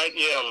having me, mate.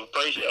 Yeah, I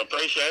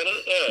appreciate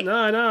it. Yeah.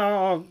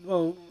 No,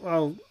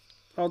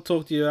 I'll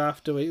talk to you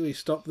after we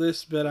stop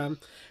this. But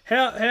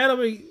how do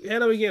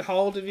we get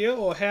hold of you,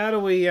 or how do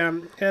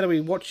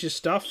we watch your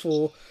stuff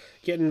or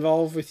get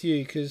involved with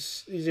you?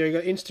 Because you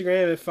got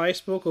Instagram or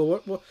Facebook or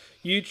what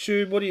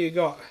YouTube? What do you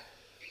got?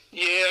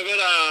 Yeah, I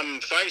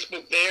got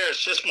Facebook there.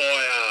 It's just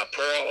my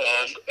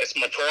it's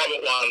my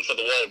private one for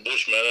the Wild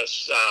Bushman.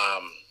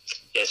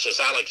 It's just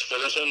Alex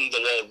Fullerton,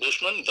 the Wild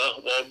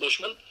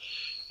Bushman.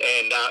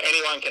 And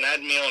anyone can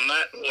add me on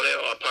that.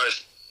 Whatever, I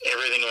post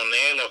everything on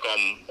there. Like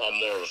I'm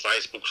more of a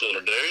Facebook sort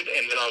of dude.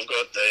 And then I've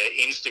got the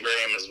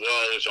Instagram as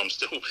well, which I'm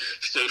still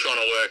trying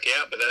to work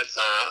out. But that's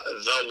the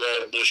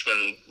Wild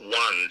Bushman 1,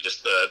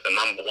 just the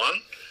number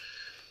 1.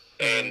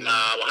 And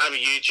we'll have a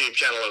YouTube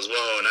channel as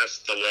well, and that's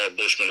the Wild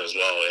Bushman as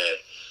well.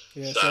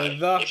 Yeah. So if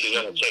you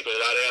want to check all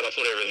that out, I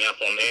put everything up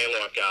on there.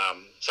 Like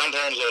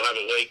sometimes I'll have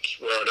a week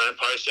where I don't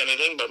post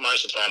anything, but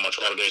most of the time I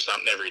try to do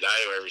something every day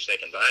or every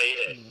second day.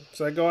 Yeah.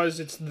 So guys,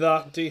 it's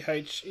the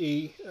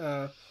DHE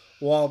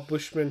Wild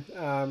Bushman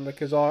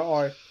because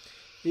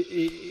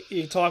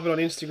you type it on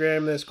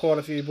Instagram. There's quite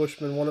a few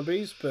Bushman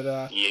wannabes,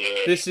 but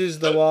this is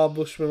the Wild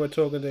Bushman we're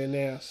talking to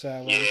now.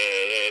 So yeah.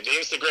 The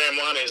Instagram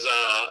one is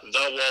the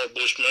Wild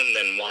Bushman,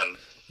 then 1.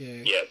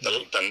 Yeah,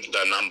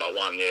 the number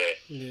 1,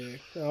 Yeah.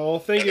 Oh, well,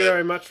 thank you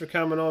very much for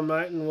coming on,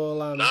 mate, and we'll...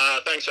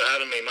 thanks for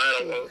having me, mate.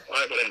 I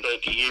hope I didn't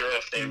talk your ear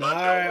off there, mate.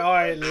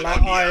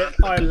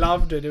 I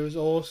loved it. It was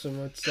awesome.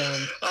 It's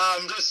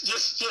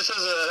just as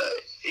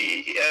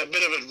a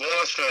bit of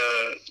advice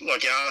for,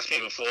 like you asked me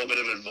before, a bit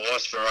of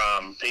advice for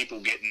people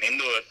getting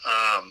into it,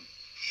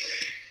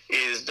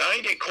 is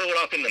don't get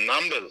caught up in the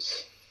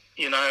numbers.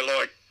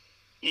 Like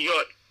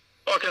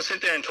I can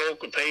sit there and talk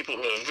with people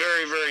who are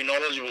very, very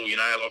knowledgeable,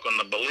 like on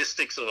the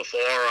ballistics of the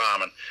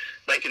firearm, and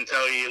they can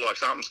tell you like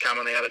something's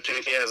coming out at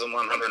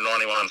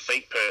 2,191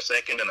 feet per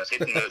second and it's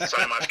hitting with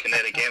so much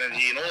kinetic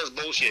energy and all this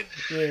bullshit.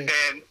 Yeah.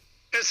 And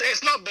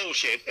it's not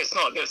bullshit. It's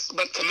not.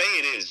 But to me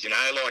it is.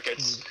 Like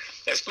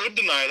it's good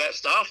to know that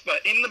stuff.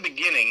 But in the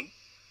beginning,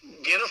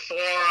 get a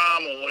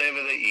firearm or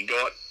whatever that you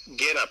got.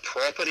 Get a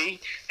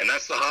property, and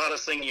that's the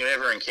hardest thing you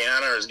ever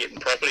encounter is getting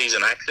properties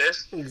and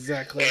access.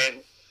 Exactly.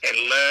 And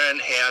learn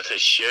how to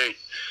shoot.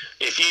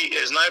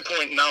 There's no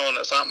point knowing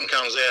that something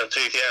comes out of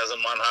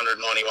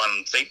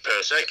 2,191 feet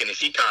per second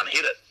if you can't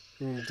hit it.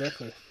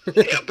 Exactly.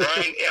 our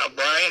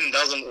brain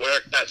doesn't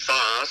work that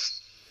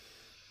fast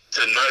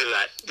to know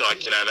that.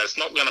 Like, that's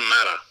not going to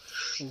matter.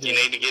 Yeah. You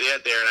need to get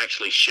out there and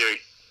actually shoot.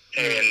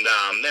 And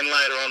then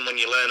later on, when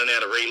you're learning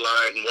how to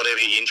reload and whatever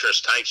your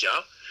interest takes you,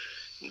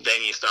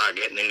 then you start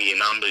getting into your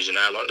numbers,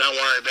 Like, don't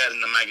worry about it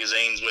in the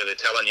magazines where they're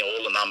telling you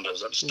all the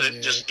numbers.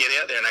 Just get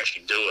out there and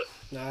actually do it.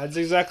 No, that's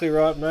exactly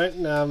right, mate.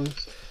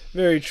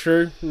 Very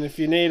true. And if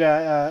you need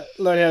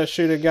learn how to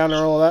shoot a gun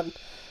or all that,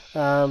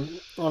 I've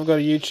got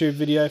a YouTube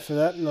video for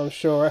that, and I'm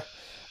sure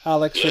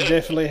Alex would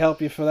definitely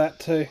help you for that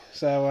too.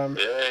 So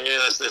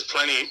there's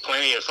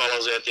plenty of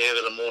fellows out there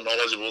that are more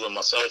knowledgeable than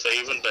myself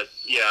even, but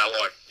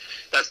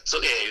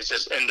it's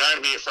just, and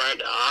don't be afraid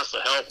to ask for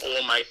help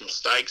or make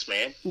mistakes,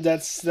 man.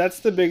 That's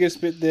the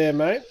biggest bit there,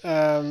 mate.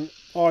 I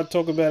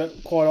talk about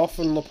it quite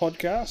often on the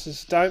podcast.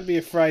 Is don't be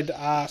afraid to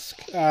ask.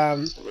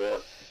 I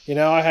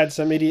had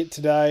some idiot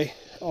today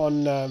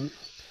on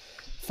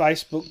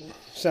Facebook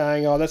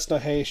saying, "Oh, that's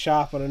not how you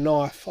sharpen a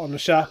knife," on the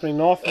sharpening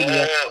knife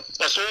video. I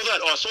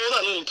saw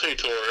that little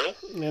tutorial.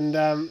 And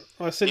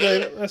I said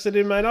to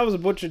him, mate, I was a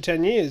butcher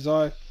 10 years.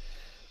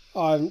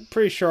 I'm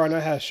pretty sure I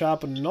know how to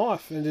sharpen a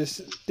knife, and it's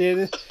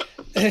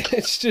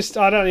just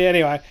I don't.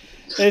 Anyway,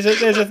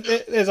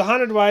 there's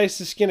 100 ways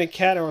to skin a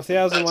cat, or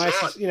 1,000 ways.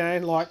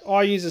 Right. Like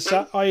I use a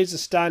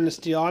stainless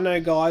steel. I know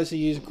guys who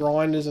use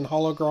grinders and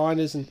hollow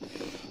grinders and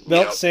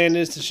belt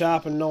sanders to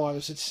sharpen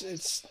knives.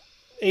 It's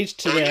each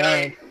to their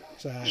own.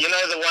 So. You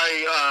know the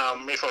way,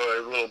 if a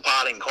little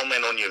parting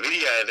comment on your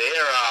video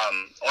there,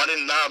 I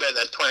didn't know about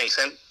that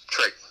 20-cent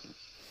trick.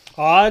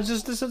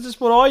 This is just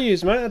what I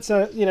use, mate. That's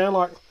that's.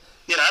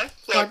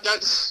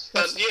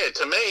 But yeah,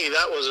 to me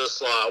that was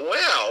just like,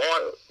 wow,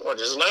 I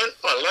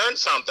learned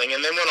something,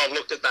 and then when I've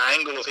looked at the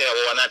angle of how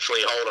I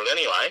naturally hold it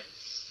anyway, I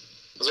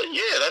was like,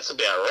 yeah, that's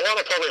about right.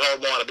 I probably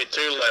hold mine a bit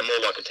too low, more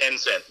like a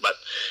 10-cent, but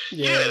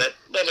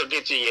that'll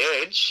get you your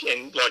edge.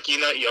 And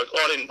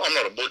I'm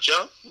not a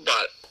butcher,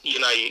 but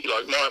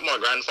like my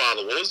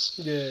grandfather was.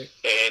 Yeah.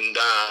 And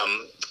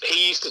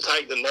he used to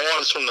take the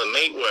knives from the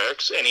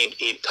meatworks, and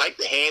he'd take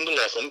the handle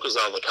off them because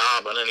they were the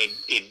carbon, and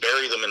he'd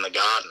bury them in the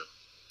garden.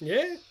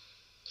 Yeah.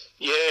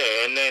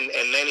 Yeah, and then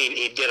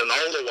he'd get an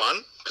older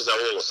one because they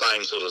were all the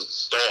same sort of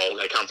style.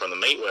 They come from the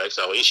meatworks,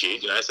 they were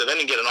issued, So then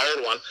he'd get an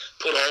older one,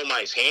 put old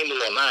mate's handle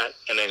on that,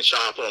 and then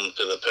sharpen them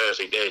to the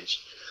perfect edge.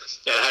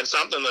 And it had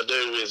something to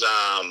do with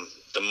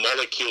the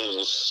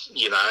molecules,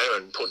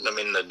 and putting them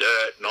in the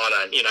dirt. And I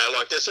don't,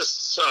 there's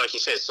just, like you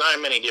said, so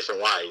many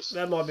different ways.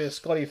 That might be a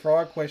Scotty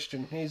Fry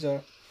question. He's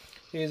a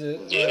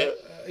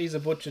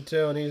butcher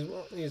too, and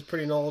he's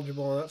pretty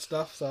knowledgeable on that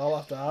stuff. So I'll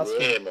have to ask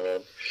him. Yeah,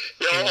 man.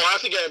 I'll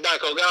have to go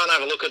back. I'll go and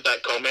have a look at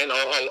that comment.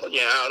 I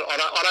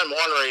don't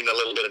mind reading a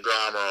little bit of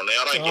drama on there.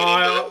 I don't get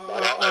into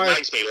it. It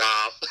makes me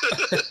laugh.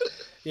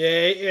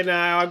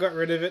 Yeah, I got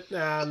rid of it.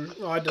 I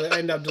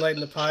ended up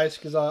deleting the post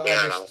because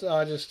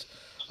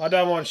I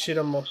don't want shit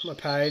on my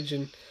page,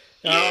 and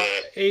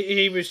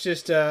he was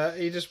just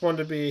he just wanted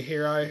to be a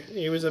hero.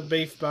 He was a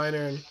beef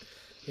boner, and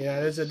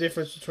there's a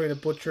difference between a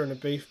butcher and a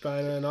beef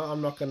boner, and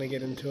I'm not going to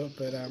get into it,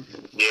 but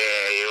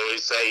you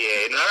always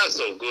say that's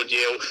all good.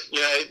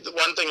 The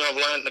one thing I've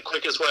learned, the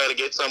quickest way to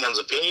get someone's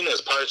opinion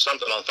is post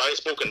something on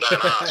Facebook and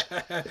don't ask.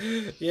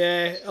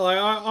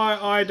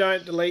 I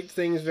don't delete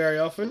things very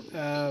often.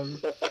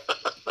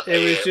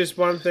 It was just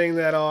one thing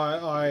that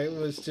I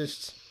was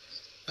just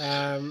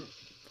I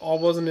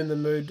wasn't in the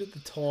mood at the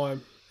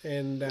time,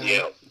 and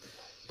I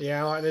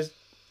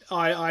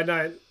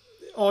don't.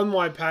 On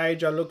my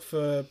page, I look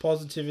for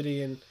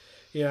positivity and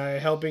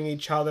helping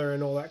each other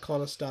and all that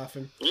kind of stuff.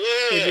 And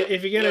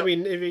if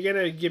you're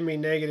gonna give me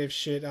negative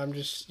shit, I'm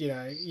just you're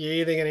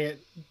either gonna get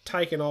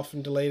taken off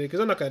and deleted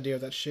because I'm not gonna deal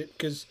with that shit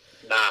because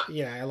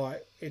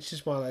it's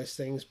just one of those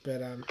things.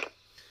 But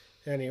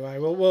anyway,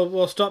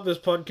 we'll stop this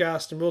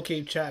podcast and we'll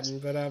keep chatting.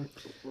 But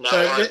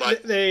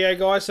there you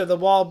go, guys. So the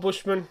Wild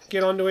Bushman,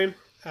 get onto him,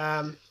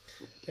 and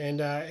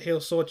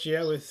he'll sort you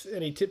out with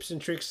any tips and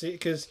tricks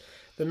because.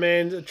 The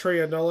man's a tree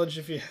of knowledge,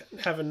 if you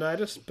haven't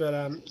noticed. But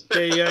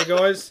there you go,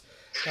 guys.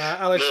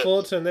 Alex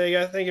Fullerton, there you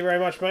go. Thank you very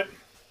much, mate.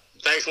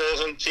 Thanks,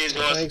 Lawson. Cheers,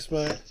 guys. Thanks,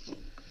 mate.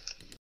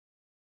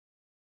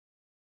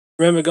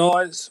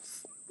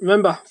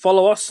 Remember,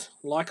 follow us,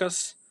 like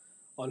us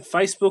on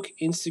Facebook,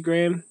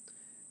 Instagram,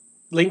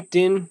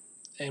 LinkedIn,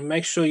 and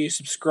make sure you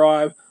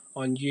subscribe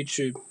on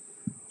YouTube.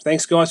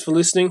 Thanks, guys, for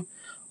listening.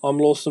 I'm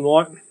Lawson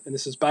White, and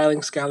this is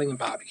Bailing, Scaling, and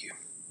Barbecue.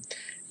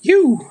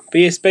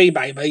 BSB,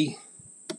 baby.